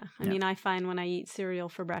breakfast. Yeah. I mean, I find when I eat cereal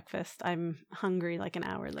for breakfast, I'm hungry like an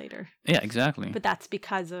hour later. Yeah, exactly. But that's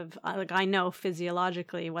because of, like, I know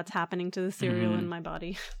physiologically what's happening to the cereal in my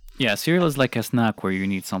body. Yeah, cereal is like a snack where you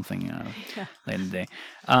need something Yeah. late in the day.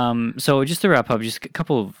 So just to wrap up, just a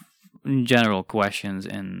couple of general questions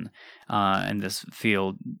in this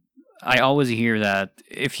field. I always hear that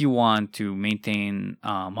if you want to maintain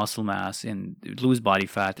muscle mass and lose body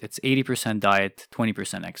fat, it's 80% diet,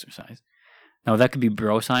 20% exercise. Now, that could be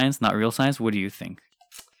bro science, not real science. What do you think?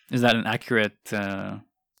 Is that an accurate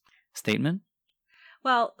statement?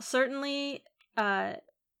 Well, certainly,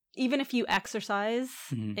 even if you exercise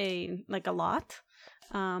a lot,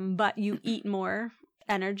 but you eat more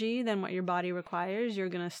energy than what your body requires, you're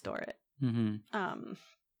going to store it.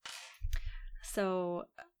 So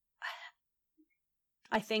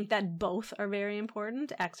I think that both are very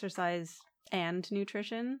important, exercise and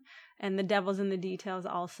nutrition, and the devil's in the details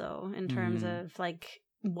also in terms of like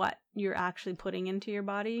what you're actually putting into your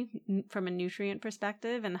body from a nutrient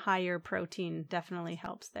perspective, and higher protein definitely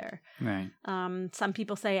helps there. Right. Some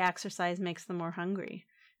people say exercise makes them more hungry.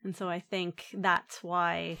 And so I think that's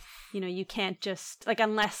why, you can't just, like,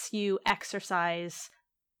 unless you exercise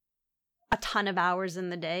a ton of hours in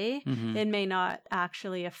the day, it may not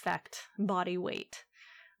actually affect body weight.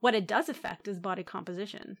 What it does affect is body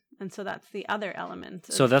composition. And so that's the other element.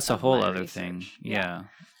 So that's a whole my other research. thing. Yeah.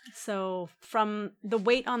 So from the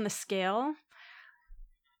weight on the scale,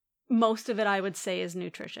 most of it I would say is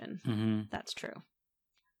nutrition. That's true.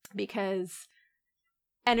 Because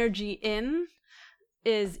energy in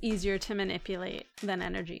is easier to manipulate than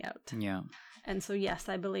energy out. Yeah. And so, yes,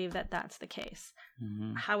 I believe that that's the case.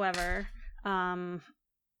 However,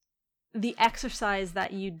 the exercise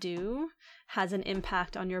that you do has an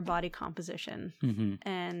impact on your body composition.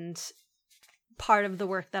 And part of the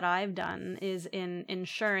work that I've done is in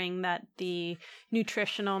ensuring that the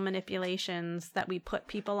nutritional manipulations that we put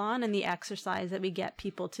people on and the exercise that we get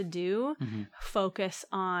people to do focus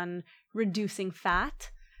on reducing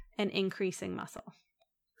fat and increasing muscle.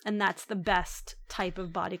 And that's the best type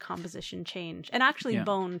of body composition change. And actually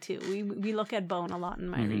bone too. We look at bone a lot in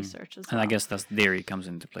my research as well. And I guess that's dairy comes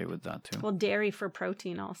into play with that too. Well, dairy for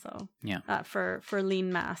protein also. Yeah. For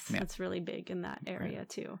lean mass. Yeah. That's really big in that area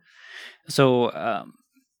too. So,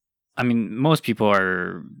 I mean, most people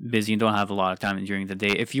are busy and don't have a lot of time during the day.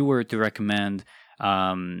 If you were to recommend,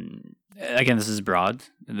 again, this is broad.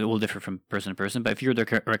 It will differ from person to person. But if you were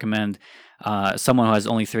to recommend someone who has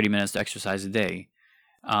only 30 minutes to exercise a day,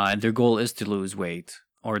 and their goal is to lose weight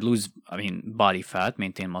or body fat,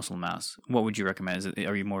 maintain muscle mass, what would you recommend?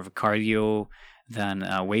 Are you more of a cardio than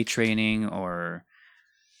weight training, or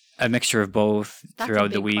a mixture of both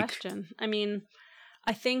throughout the week? That's a big question. I mean,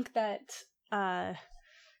 I think that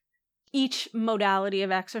each modality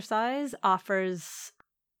of exercise offers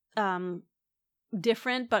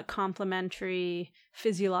different but complementary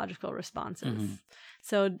physiological responses.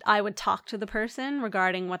 So I would talk to the person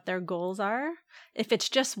regarding what their goals are. If it's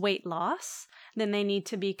just weight loss, then they need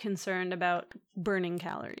to be concerned about burning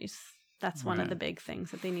calories. That's one of the big things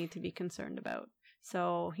that they need to be concerned about.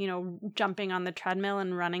 So, jumping on the treadmill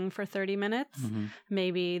and running for 30 minutes may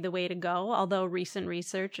be the way to go. Although recent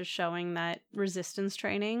research is showing that resistance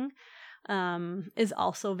training is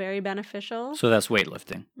also very beneficial. So that's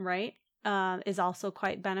weightlifting. Right. Is also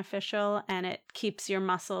quite beneficial, and it keeps your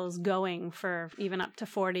muscles going for even up to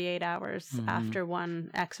 48 hours after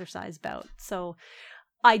one exercise bout. So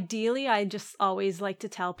Ideally, I just always like to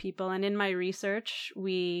tell people, and in my research,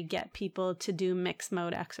 we get people to do mixed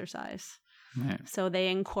mode exercise. Right. So they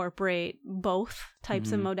incorporate both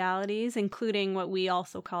types of modalities, including what we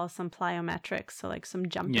also call some plyometrics, so like some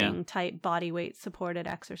jumping type body weight supported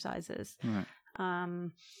exercises.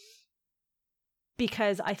 Right.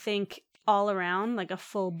 Because I think all around, like a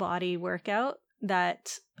full body workout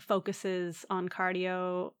that focuses on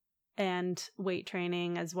cardio and weight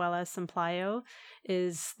training as well as some plyo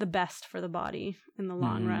is the best for the body in the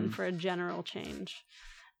long run for a general change.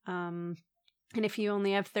 And if you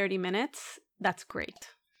only have 30 minutes, that's great.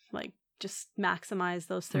 Like, just maximize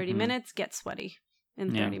those 30 minutes, get sweaty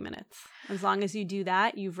in 30 minutes. As long as you do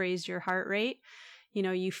that, you've raised your heart rate,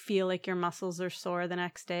 you feel like your muscles are sore the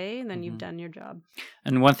next day, then you've done your job.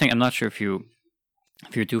 And one thing I'm not sure if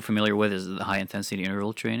you're too familiar with is the high intensity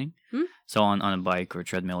interval training. So on a bike or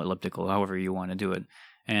treadmill, elliptical, however you want to do it.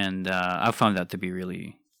 And I've found that to be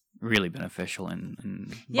really, really beneficial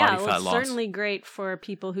in body fat it's loss. Certainly great for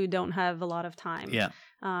people who don't have a lot of time. Yeah.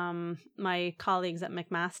 My colleagues at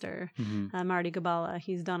McMaster, Marty Gabala,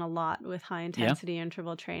 he's done a lot with high intensity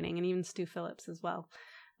interval training, and even Stu Phillips as well.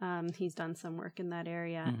 He's done some work in that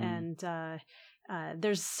area, and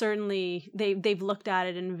there's certainly they've looked at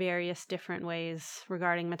it in various different ways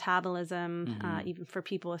regarding metabolism. Even for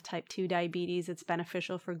people with type 2 diabetes, it's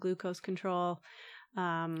beneficial for glucose control.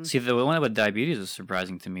 See, the one about diabetes was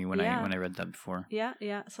surprising to me when I read that before.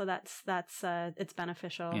 Yeah. So that's it's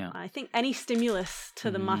beneficial. Yeah. I think any stimulus to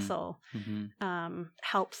the muscle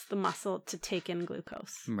helps the muscle to take in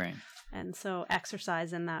glucose. Right. And so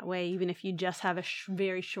exercise in that way, even if you just have a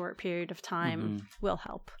very short period of time, will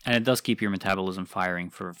help. And it does keep your metabolism firing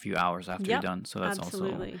for a few hours after you're done. So that's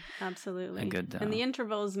absolutely a good. And the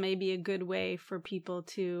intervals may be a good way for people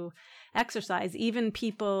to exercise, even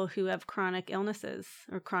people who have chronic illnesses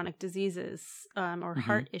or chronic diseases or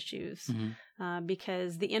heart issues,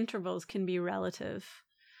 because the intervals can be relative.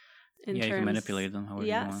 You can manipulate them however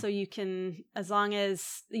you want. So you can, as long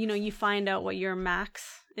as, you find out what your max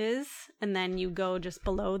is, and then you go just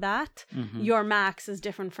below that, your max is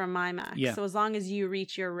different from my max. Yeah. So as long as you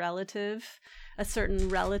reach a certain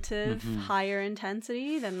relative higher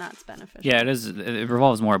intensity, then that's beneficial. Yeah, it is. It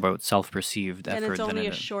revolves more about self-perceived effort. And it's only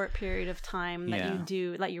a short period of time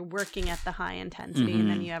that you're working at the high intensity, and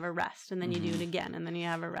then you have a rest, and then you do it again, and then you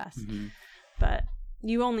have a rest. But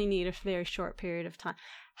you only need a very short period of time.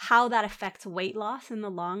 How that affects weight loss in the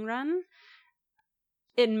long run,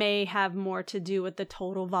 it may have more to do with the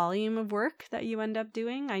total volume of work that you end up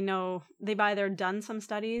doing. I know they've either done some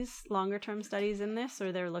studies, longer term studies in this,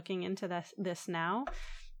 or they're looking into this now.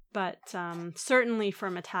 But certainly for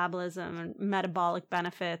metabolism and metabolic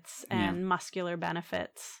benefits and muscular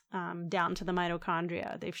benefits down to the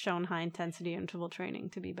mitochondria, they've shown high intensity interval training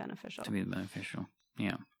to be beneficial.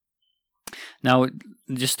 Yeah. Now,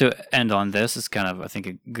 just to end on this, is kind of, I think,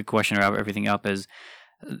 a good question to wrap everything up, is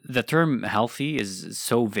the term healthy is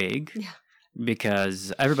so vague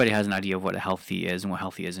because everybody has an idea of what healthy is and what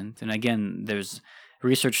healthy isn't. And again, there's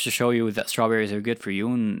research to show you that strawberries are good for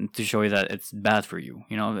you and to show you that it's bad for you.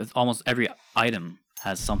 It's almost every item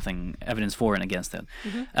has something, evidence for and against it.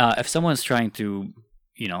 If someone's trying to,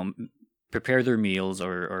 prepare their meals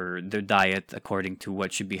or their diet according to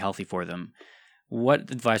what should be healthy for them,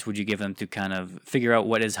 what advice would you give them to kind of figure out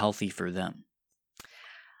what is healthy for them?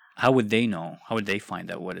 How would they know? How would they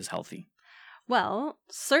find out what is healthy? Well,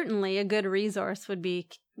 certainly a good resource would be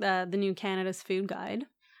the new Canada's Food Guide.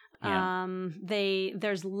 Yeah.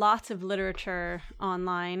 There's lots of literature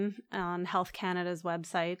online on Health Canada's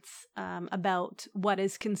websites about what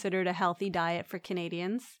is considered a healthy diet for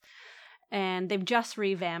Canadians, and they've just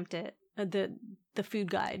revamped it, the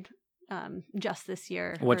Food Guide. Just this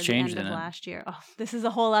year. What changed in it? Last year. Oh, this is a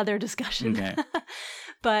whole other discussion. Okay.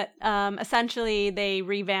 But essentially, they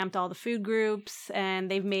revamped all the food groups,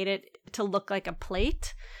 and they've made it to look like a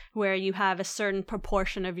plate where you have a certain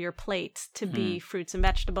proportion of your plate to be fruits and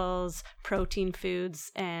vegetables, protein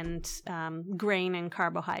foods, and grain and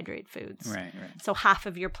carbohydrate foods. Right. So half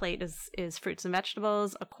of your plate is fruits and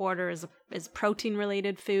vegetables. A quarter is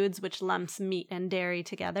protein-related foods, which lumps meat and dairy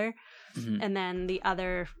together. And then the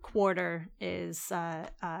other quarter is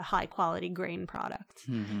high-quality grain products.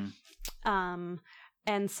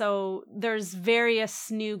 And so there's various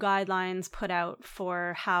new guidelines put out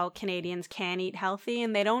for how Canadians can eat healthy,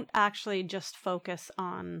 and they don't actually just focus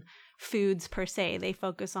on foods per se. They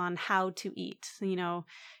focus on how to eat,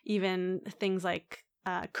 even things like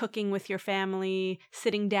cooking with your family,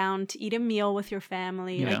 sitting down to eat a meal with your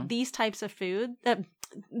family, like these types of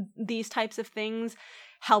these types of things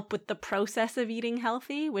help with the process of eating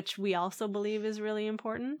healthy, which we also believe is really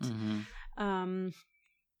important.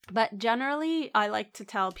 But generally, I like to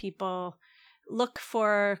tell people, look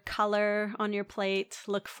for color on your plate,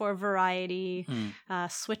 look for variety,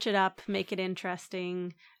 switch it up, make it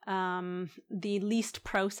interesting. The least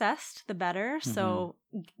processed, the better. So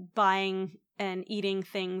buying and eating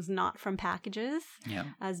things not from packages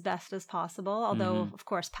as best as possible. Although, of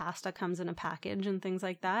course, pasta comes in a package and things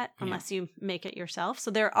like that, unless you make it yourself.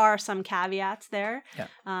 So there are some caveats there.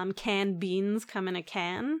 Canned beans come in a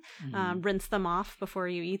can. Rinse them off before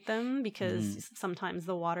you eat them, because sometimes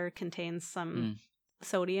the water contains some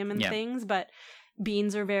sodium and things, but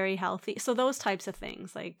beans are very healthy. So those types of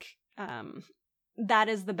things, like that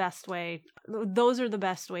is the best way. Those are the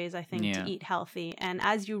best ways, I think, to eat healthy. And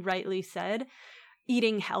as you rightly said,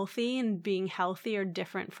 eating healthy and being healthy are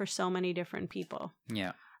different for so many different people.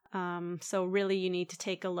 So really you need to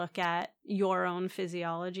take a look at your own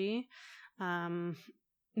physiology.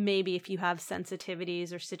 Maybe if you have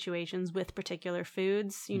sensitivities or situations with particular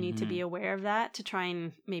foods, you need to be aware of that to try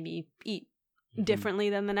and maybe eat differently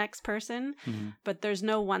than the next person. But there's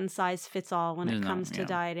no one size fits all when it comes to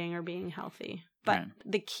dieting or being healthy. But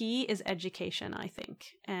the key is education, I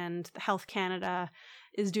think. And Health Canada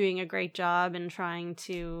is doing a great job in trying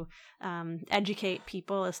to educate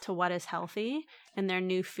people as to what is healthy. And their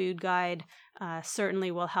new food guide certainly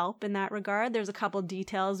will help in that regard. There's a couple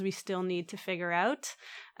details we still need to figure out.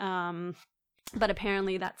 But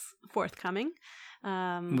apparently that's forthcoming.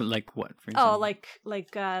 Like what, for example?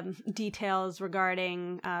 Like details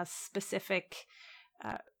regarding specific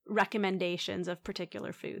recommendations of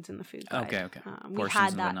particular foods in the food guide. Okay. We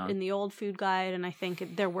had that in the old food guide, and I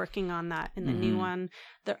think they're working on that in the new one.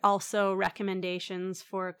 There are also recommendations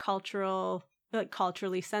for culturally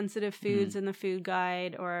sensitive foods in the food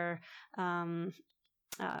guide, or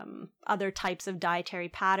other types of dietary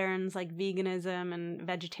patterns like veganism and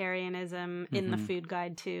vegetarianism in the food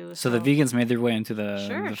guide too. So the vegans made their way into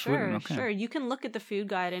the food? Sure. You can look at the food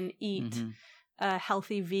guide and eat a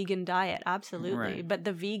healthy vegan diet, absolutely. But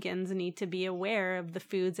the vegans need to be aware of the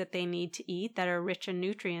foods that they need to eat that are rich in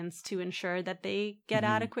nutrients to ensure that they get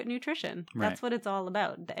adequate nutrition. That's what it's all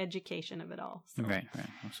about, the education of it all. So. Right,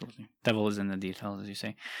 absolutely. Devil is in the details, as you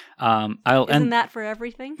say. Isn't that for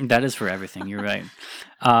everything? That is for everything, you're right.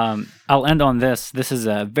 I'll end on this. This is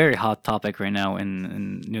a very hot topic right now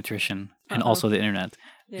in nutrition and also the internet.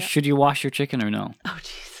 Yeah. Should you wash your chicken or no? Oh,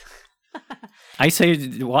 jeez. I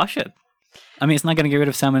say wash it. I mean, it's not going to get rid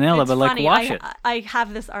of salmonella, but funny. Wash it. I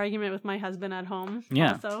have this argument with my husband at home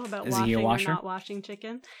also about washing or not washing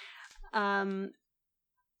chicken. The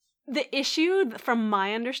issue, from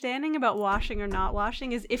my understanding about washing or not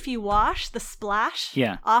washing, is if you wash, the splash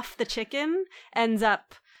off the chicken ends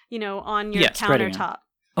up, on your countertop.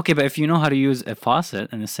 Okay, but if you know how to use a faucet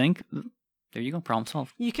and a sink, there you go, problem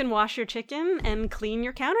solved. You can wash your chicken and clean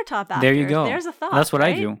your countertop after. There you go. There's a thought. That's what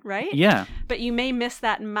I do. Right? Yeah. But you may miss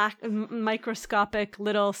that microscopic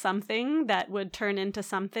little something that would turn into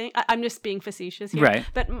something. I'm just being facetious here. Right.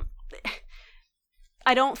 But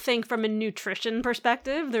I don't think from a nutrition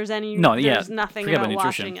perspective there's nothing about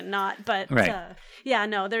washing and not. But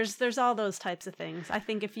there's all those types of things. I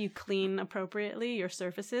think if you clean appropriately your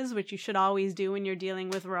surfaces, which you should always do when you're dealing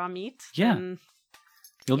with raw meat, you'll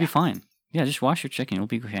be fine. Yeah, just wash your chicken. It'll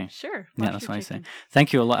be okay. Sure. Yeah, that's what I say.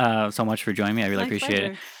 Thank you so much for joining me. I really appreciate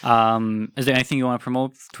it. Is there anything you want to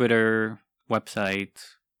promote? Twitter, website?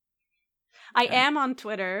 I am on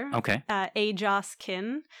Twitter. Okay.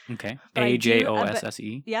 Ajoskin. Okay.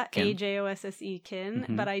 AJOSSE. Yeah, AJOSSE Kin.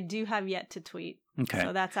 But I do have yet to tweet. Okay.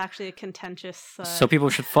 So that's actually a contentious. So people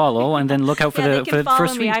should follow and then look out for the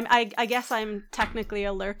first me. I guess I'm technically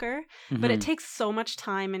a lurker, but it takes so much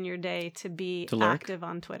time in your day to be active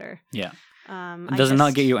on Twitter. Yeah. Does it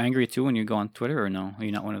not get you angry too when you go on Twitter, or no? Are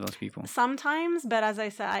you not one of those people? Sometimes, but as I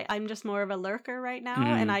said, I'm just more of a lurker right now,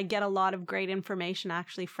 and I get a lot of great information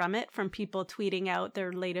actually from people tweeting out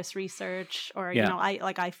their latest research, or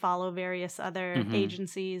I follow various other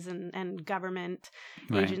agencies and government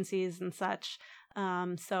agencies and such.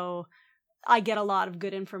 So I get a lot of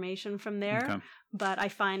good information from there. Okay. But I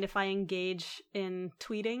find if I engage in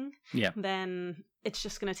tweeting, then it's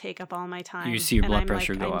just going to take up all my time. You see your blood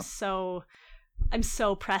pressure go up. I'm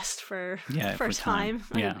so pressed for time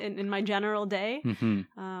in my general day.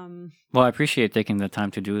 Well, I appreciate taking the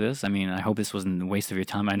time to do this. I mean, I hope this wasn't a waste of your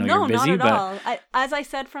time. I know you're busy. No, not at all. As I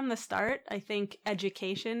said from the start, I think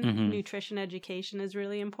education, nutrition education is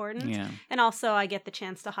really important. Yeah. And also I get the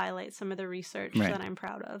chance to highlight some of the research that I'm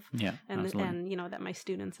proud of. Yeah, and that my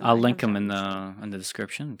students. I'll link them in the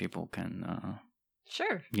description. People can.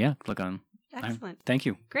 Sure. Yeah, click on them. Excellent. Thank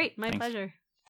you. Great. My pleasure.